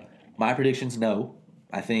 My prediction's no.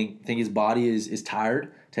 I think his body is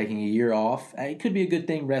tired, taking a year off. It could be a good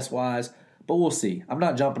thing rest-wise, but we'll see. I'm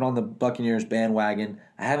not jumping on the Buccaneers bandwagon.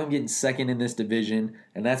 I have them getting second in this division,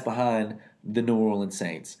 and that's behind the New Orleans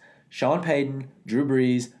Saints. Sean Payton, Drew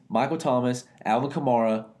Brees, Michael Thomas, Alvin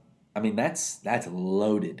Kamara. I mean, that's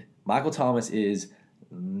loaded. Michael Thomas is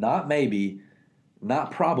not maybe,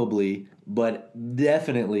 not probably, but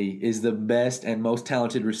definitely is the best and most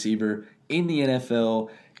talented receiver in the NFL.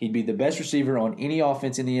 He'd be the best receiver on any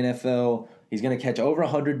offense in the NFL. He's going to catch over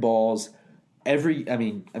 100 balls. He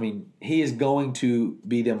is going to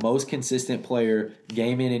be the most consistent player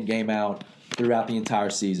game in and game out throughout the entire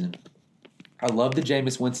season. I love the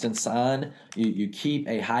Jameis Winston sign. You keep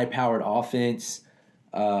a high-powered offense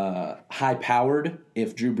high-powered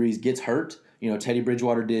if Drew Brees gets hurt. Teddy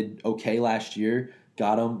Bridgewater did okay last year.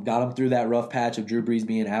 Got him through that rough patch of Drew Brees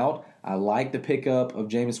being out. I like the pickup of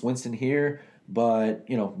Jameis Winston here, but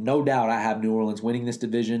no doubt I have New Orleans winning this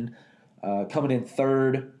division. Coming in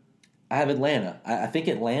third, I have Atlanta. I think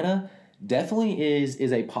Atlanta definitely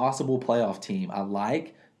is a possible playoff team. I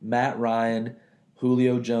like Matt Ryan,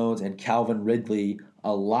 Julio Jones, and Calvin Ridley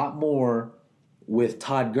a lot more with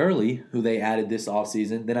Todd Gurley, who they added this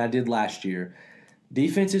offseason, than I did last year.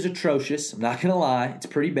 Defense is atrocious. I'm not going to lie. It's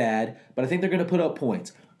pretty bad, but I think they're going to put up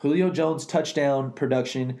points. Julio Jones' touchdown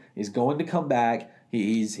production is going to come back.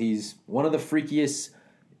 He's one of the freakiest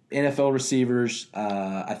NFL receivers.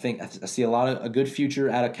 I think I see a good future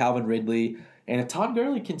out of Calvin Ridley. And if Todd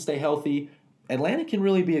Gurley can stay healthy, Atlanta can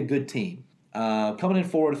really be a good team. Coming in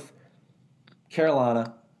fourth,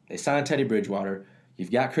 Carolina. They signed Teddy Bridgewater. You've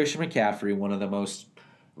got Christian McCaffrey, one of the most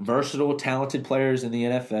versatile, talented players in the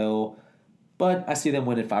NFL. But I see them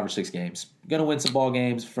winning 5 or 6 games. Going to win some ball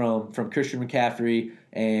games from Christian McCaffrey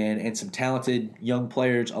and some talented young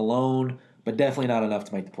players alone, but definitely not enough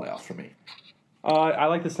to make the playoffs for me. I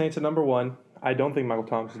like the Saints at number 1. I don't think Michael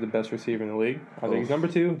Thomas is the best receiver in the league. I think he's number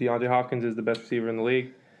 2. DeAndre Hopkins is the best receiver in the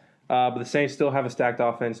league. But the Saints still have a stacked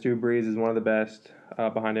offense. Drew Brees is one of the best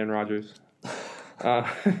behind Aaron Rodgers.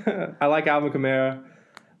 I like Alvin Kamara.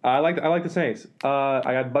 I like the Saints. I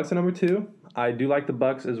got Bucks at number 2. I do like the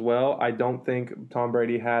Bucks as well. I don't think Tom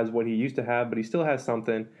Brady has what he used to have, but he still has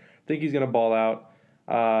something. I think he's going to ball out.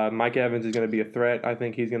 Mike Evans is going to be a threat. I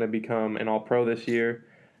think he's going to become an All-Pro this year.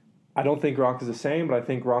 I don't think Gronk is the same, but I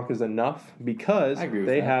think Gronk is enough because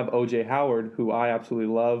they have O.J. Howard, who I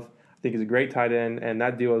absolutely love. I think he's a great tight end, and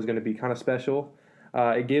that duo is going to be kind of special.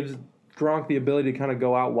 It gives Gronk the ability to kind of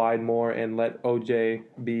go out wide more and let O.J.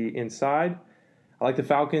 be inside. I like the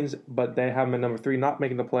Falcons, but they have him at number 3, not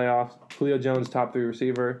making the playoffs. Julio Jones, top 3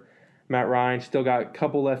 receiver. Matt Ryan, still got a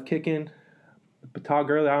couple left kicking. But Todd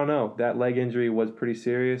Gurley, I don't know. That leg injury was pretty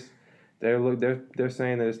serious. They're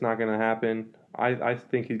saying that it's not going to happen. I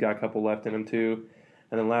think he's got a couple left in him too.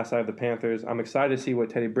 And then last I have the Panthers. I'm excited to see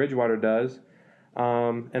what Teddy Bridgewater does.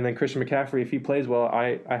 And then Christian McCaffrey, if he plays well,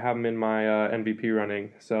 I have him in my MVP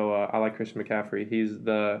running. So I like Christian McCaffrey. He's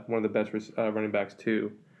one of the best running backs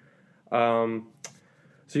too.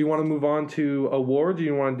 So you want to move on to awards, or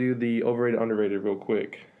you want to do the overrated, underrated real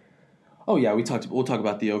quick? Oh yeah, we'll talk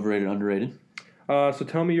about the overrated, underrated. So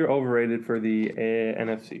tell me your overrated for the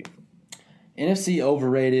NFC. NFC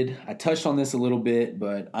overrated. I touched on this a little bit,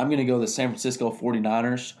 but I'm going to go the San Francisco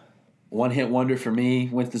 49ers. One-hit wonder for me.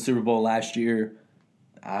 Went to the Super Bowl last year.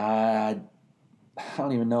 I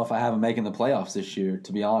don't even know if I have them making the playoffs this year,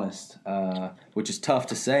 to be honest, which is tough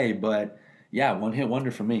to say, but yeah, one-hit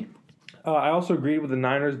wonder for me. I also agreed with the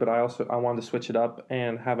Niners, but I wanted to switch it up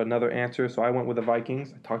and have another answer, so I went with the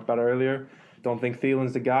Vikings. I talked about it earlier. Don't think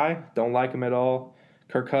Thielen's the guy. Don't like him at all.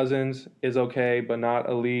 Kirk Cousins is okay, but not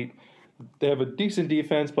elite. They have a decent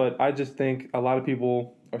defense, but I just think a lot of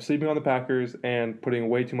people are sleeping on the Packers and putting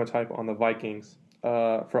way too much hype on the Vikings.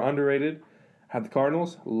 For underrated, I have the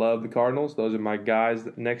Cardinals. Love the Cardinals. Those are my guys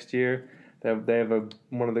next year. They have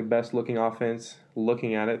one of the best looking offense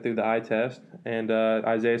looking at it through the eye test, and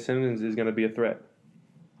Isaiah Simmons is going to be a threat.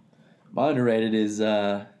 My underrated is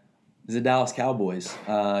the Dallas Cowboys.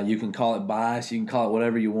 You can call it bias, you can call it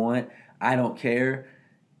whatever you want. I don't care.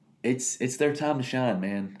 It's their time to shine,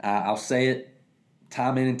 man. I'll say it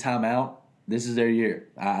time in and time out. This is their year.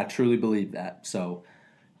 I truly believe that. So,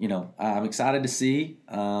 I'm excited to see.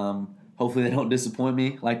 Hopefully they don't disappoint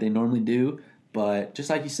me like they normally do. But just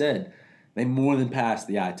like you said, they more than passed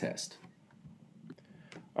the eye test.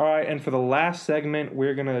 All right, and for the last segment,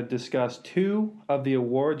 we're going to discuss 2 of the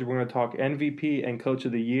awards. We're going to talk MVP and Coach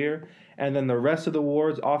of the Year. And then the rest of the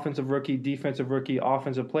awards, Offensive Rookie, Defensive Rookie,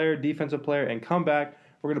 Offensive Player, Defensive Player, and Comeback,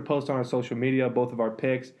 we're going to post on our social media both of our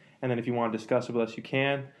picks. And then if you want to discuss it with us, you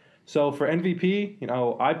can. So for MVP,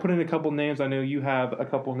 I put in a couple names. I know you have a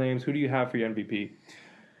couple names. Who do you have for your MVP?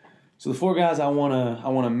 So the 4 guys I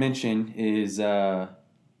wanna mention is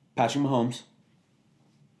Patrick Mahomes,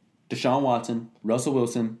 Deshaun Watson, Russell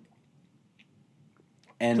Wilson,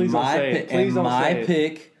 and my pick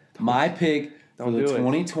for the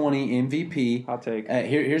 2020 MVP. I'll take.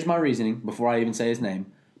 Here's my reasoning before I even say his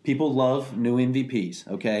name. People love new MVPs.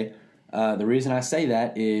 Okay, the reason I say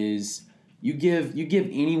that is you give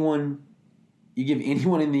anyone in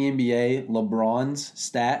the NBA LeBron's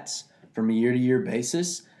stats from a year-to-year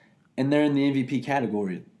basis, and they're in the MVP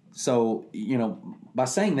category. So, by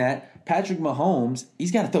saying that, Patrick Mahomes,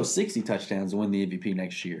 he's got to throw 60 touchdowns to win the MVP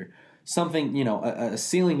next year. Something, a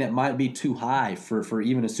ceiling that might be too high for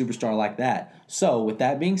even a superstar like that. So, with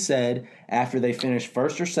that being said, after they finish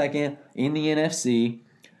first or second in the NFC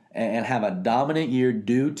and have a dominant year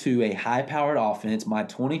due to a high-powered offense, my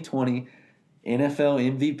 2020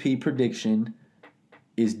 NFL MVP prediction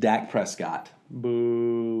is Dak Prescott.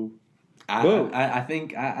 Boo. I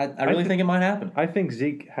really think it might happen. I think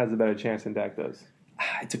Zeke has a better chance than Dak does.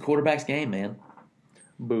 It's a quarterback's game, man.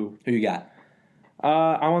 Boo. Who you got?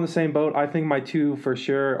 I'm on the same boat. I think my 2 for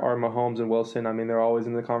sure are Mahomes and Wilson. I mean, they're always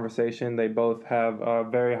in the conversation. They both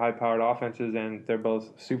have very high-powered offenses, and they're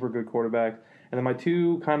both super good quarterbacks. And then my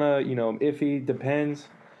 2 kind of, iffy, depends,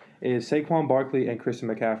 is Saquon Barkley and Christian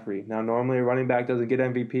McCaffrey. Now, normally a running back doesn't get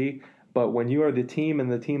MVP, but when you are the team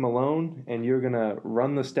and the team alone and you're going to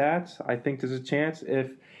run the stats, I think there's a chance.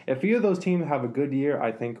 If either of those teams have a good year,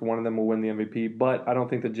 I think one of them will win the MVP. But I don't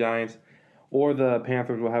think the Giants or the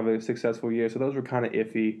Panthers will have a successful year. So those were kind of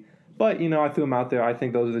iffy. But, I threw them out there. I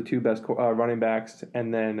think those are the 2 best running backs,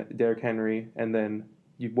 and then Derrick Henry, and then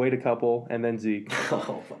you wait a couple, and then Zeke.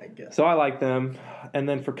 Oh, my God. So I like them. And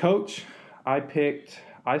then for coach, I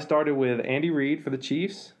started with Andy Reid for the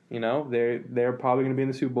Chiefs. They're probably going to be in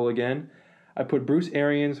the Super Bowl again. I put Bruce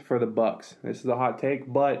Arians for the Bucs. This is a hot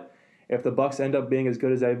take, but if the Bucs end up being as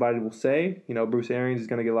good as everybody will say, Bruce Arians is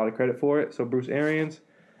going to get a lot of credit for it. So Bruce Arians.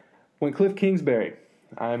 Went Cliff Kingsbury.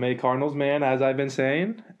 I'm a Cardinals man, as I've been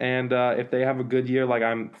saying, and if they have a good year like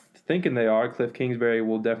I'm thinking they are, Cliff Kingsbury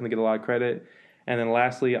will definitely get a lot of credit. And then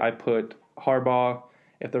lastly, I put Harbaugh.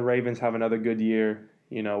 If the Ravens have another good year,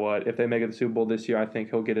 you know what? If they make it to the Super Bowl this year, I think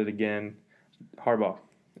he'll get it again. Harbaugh.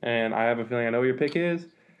 And I have a feeling I know what your pick is.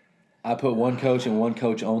 I put one coach and one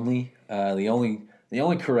coach only. The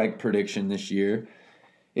only correct prediction this year,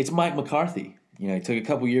 it's Mike McCarthy. He took a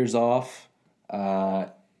couple years off.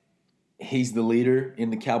 He's the leader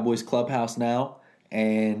in the Cowboys clubhouse now.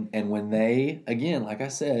 And when they, again, like I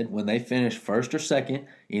said, when they finish first or second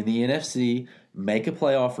in the NFC, make a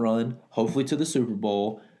playoff run, hopefully to the Super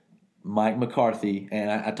Bowl, Mike McCarthy, and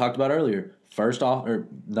I talked about earlier,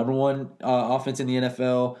 number 1 offense in the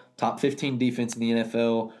NFL, top 15 defense in the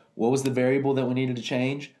NFL. What was the variable that we needed to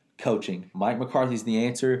change? Coaching. Mike McCarthy's the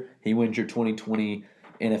answer. He wins your 2020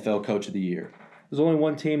 NFL Coach of the Year. There's only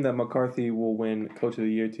one team that McCarthy will win Coach of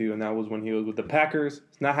the Year to, and that was when he was with the Packers.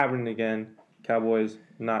 It's not happening again. Cowboys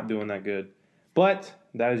not doing that good. But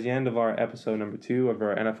that is the end of our episode number 2 of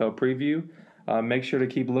our NFL preview. Make sure to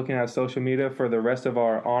keep looking at social media for the rest of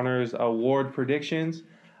our honors award predictions.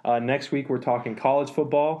 Next week we're talking college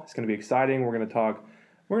football. It's going to be exciting. We're going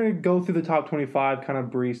to go through the top 25, kind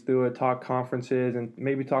of breeze through it, talk conferences, and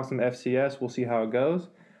maybe talk some FCS. We'll see how it goes.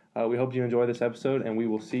 We hope you enjoy this episode, and we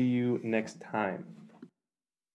will see you next time.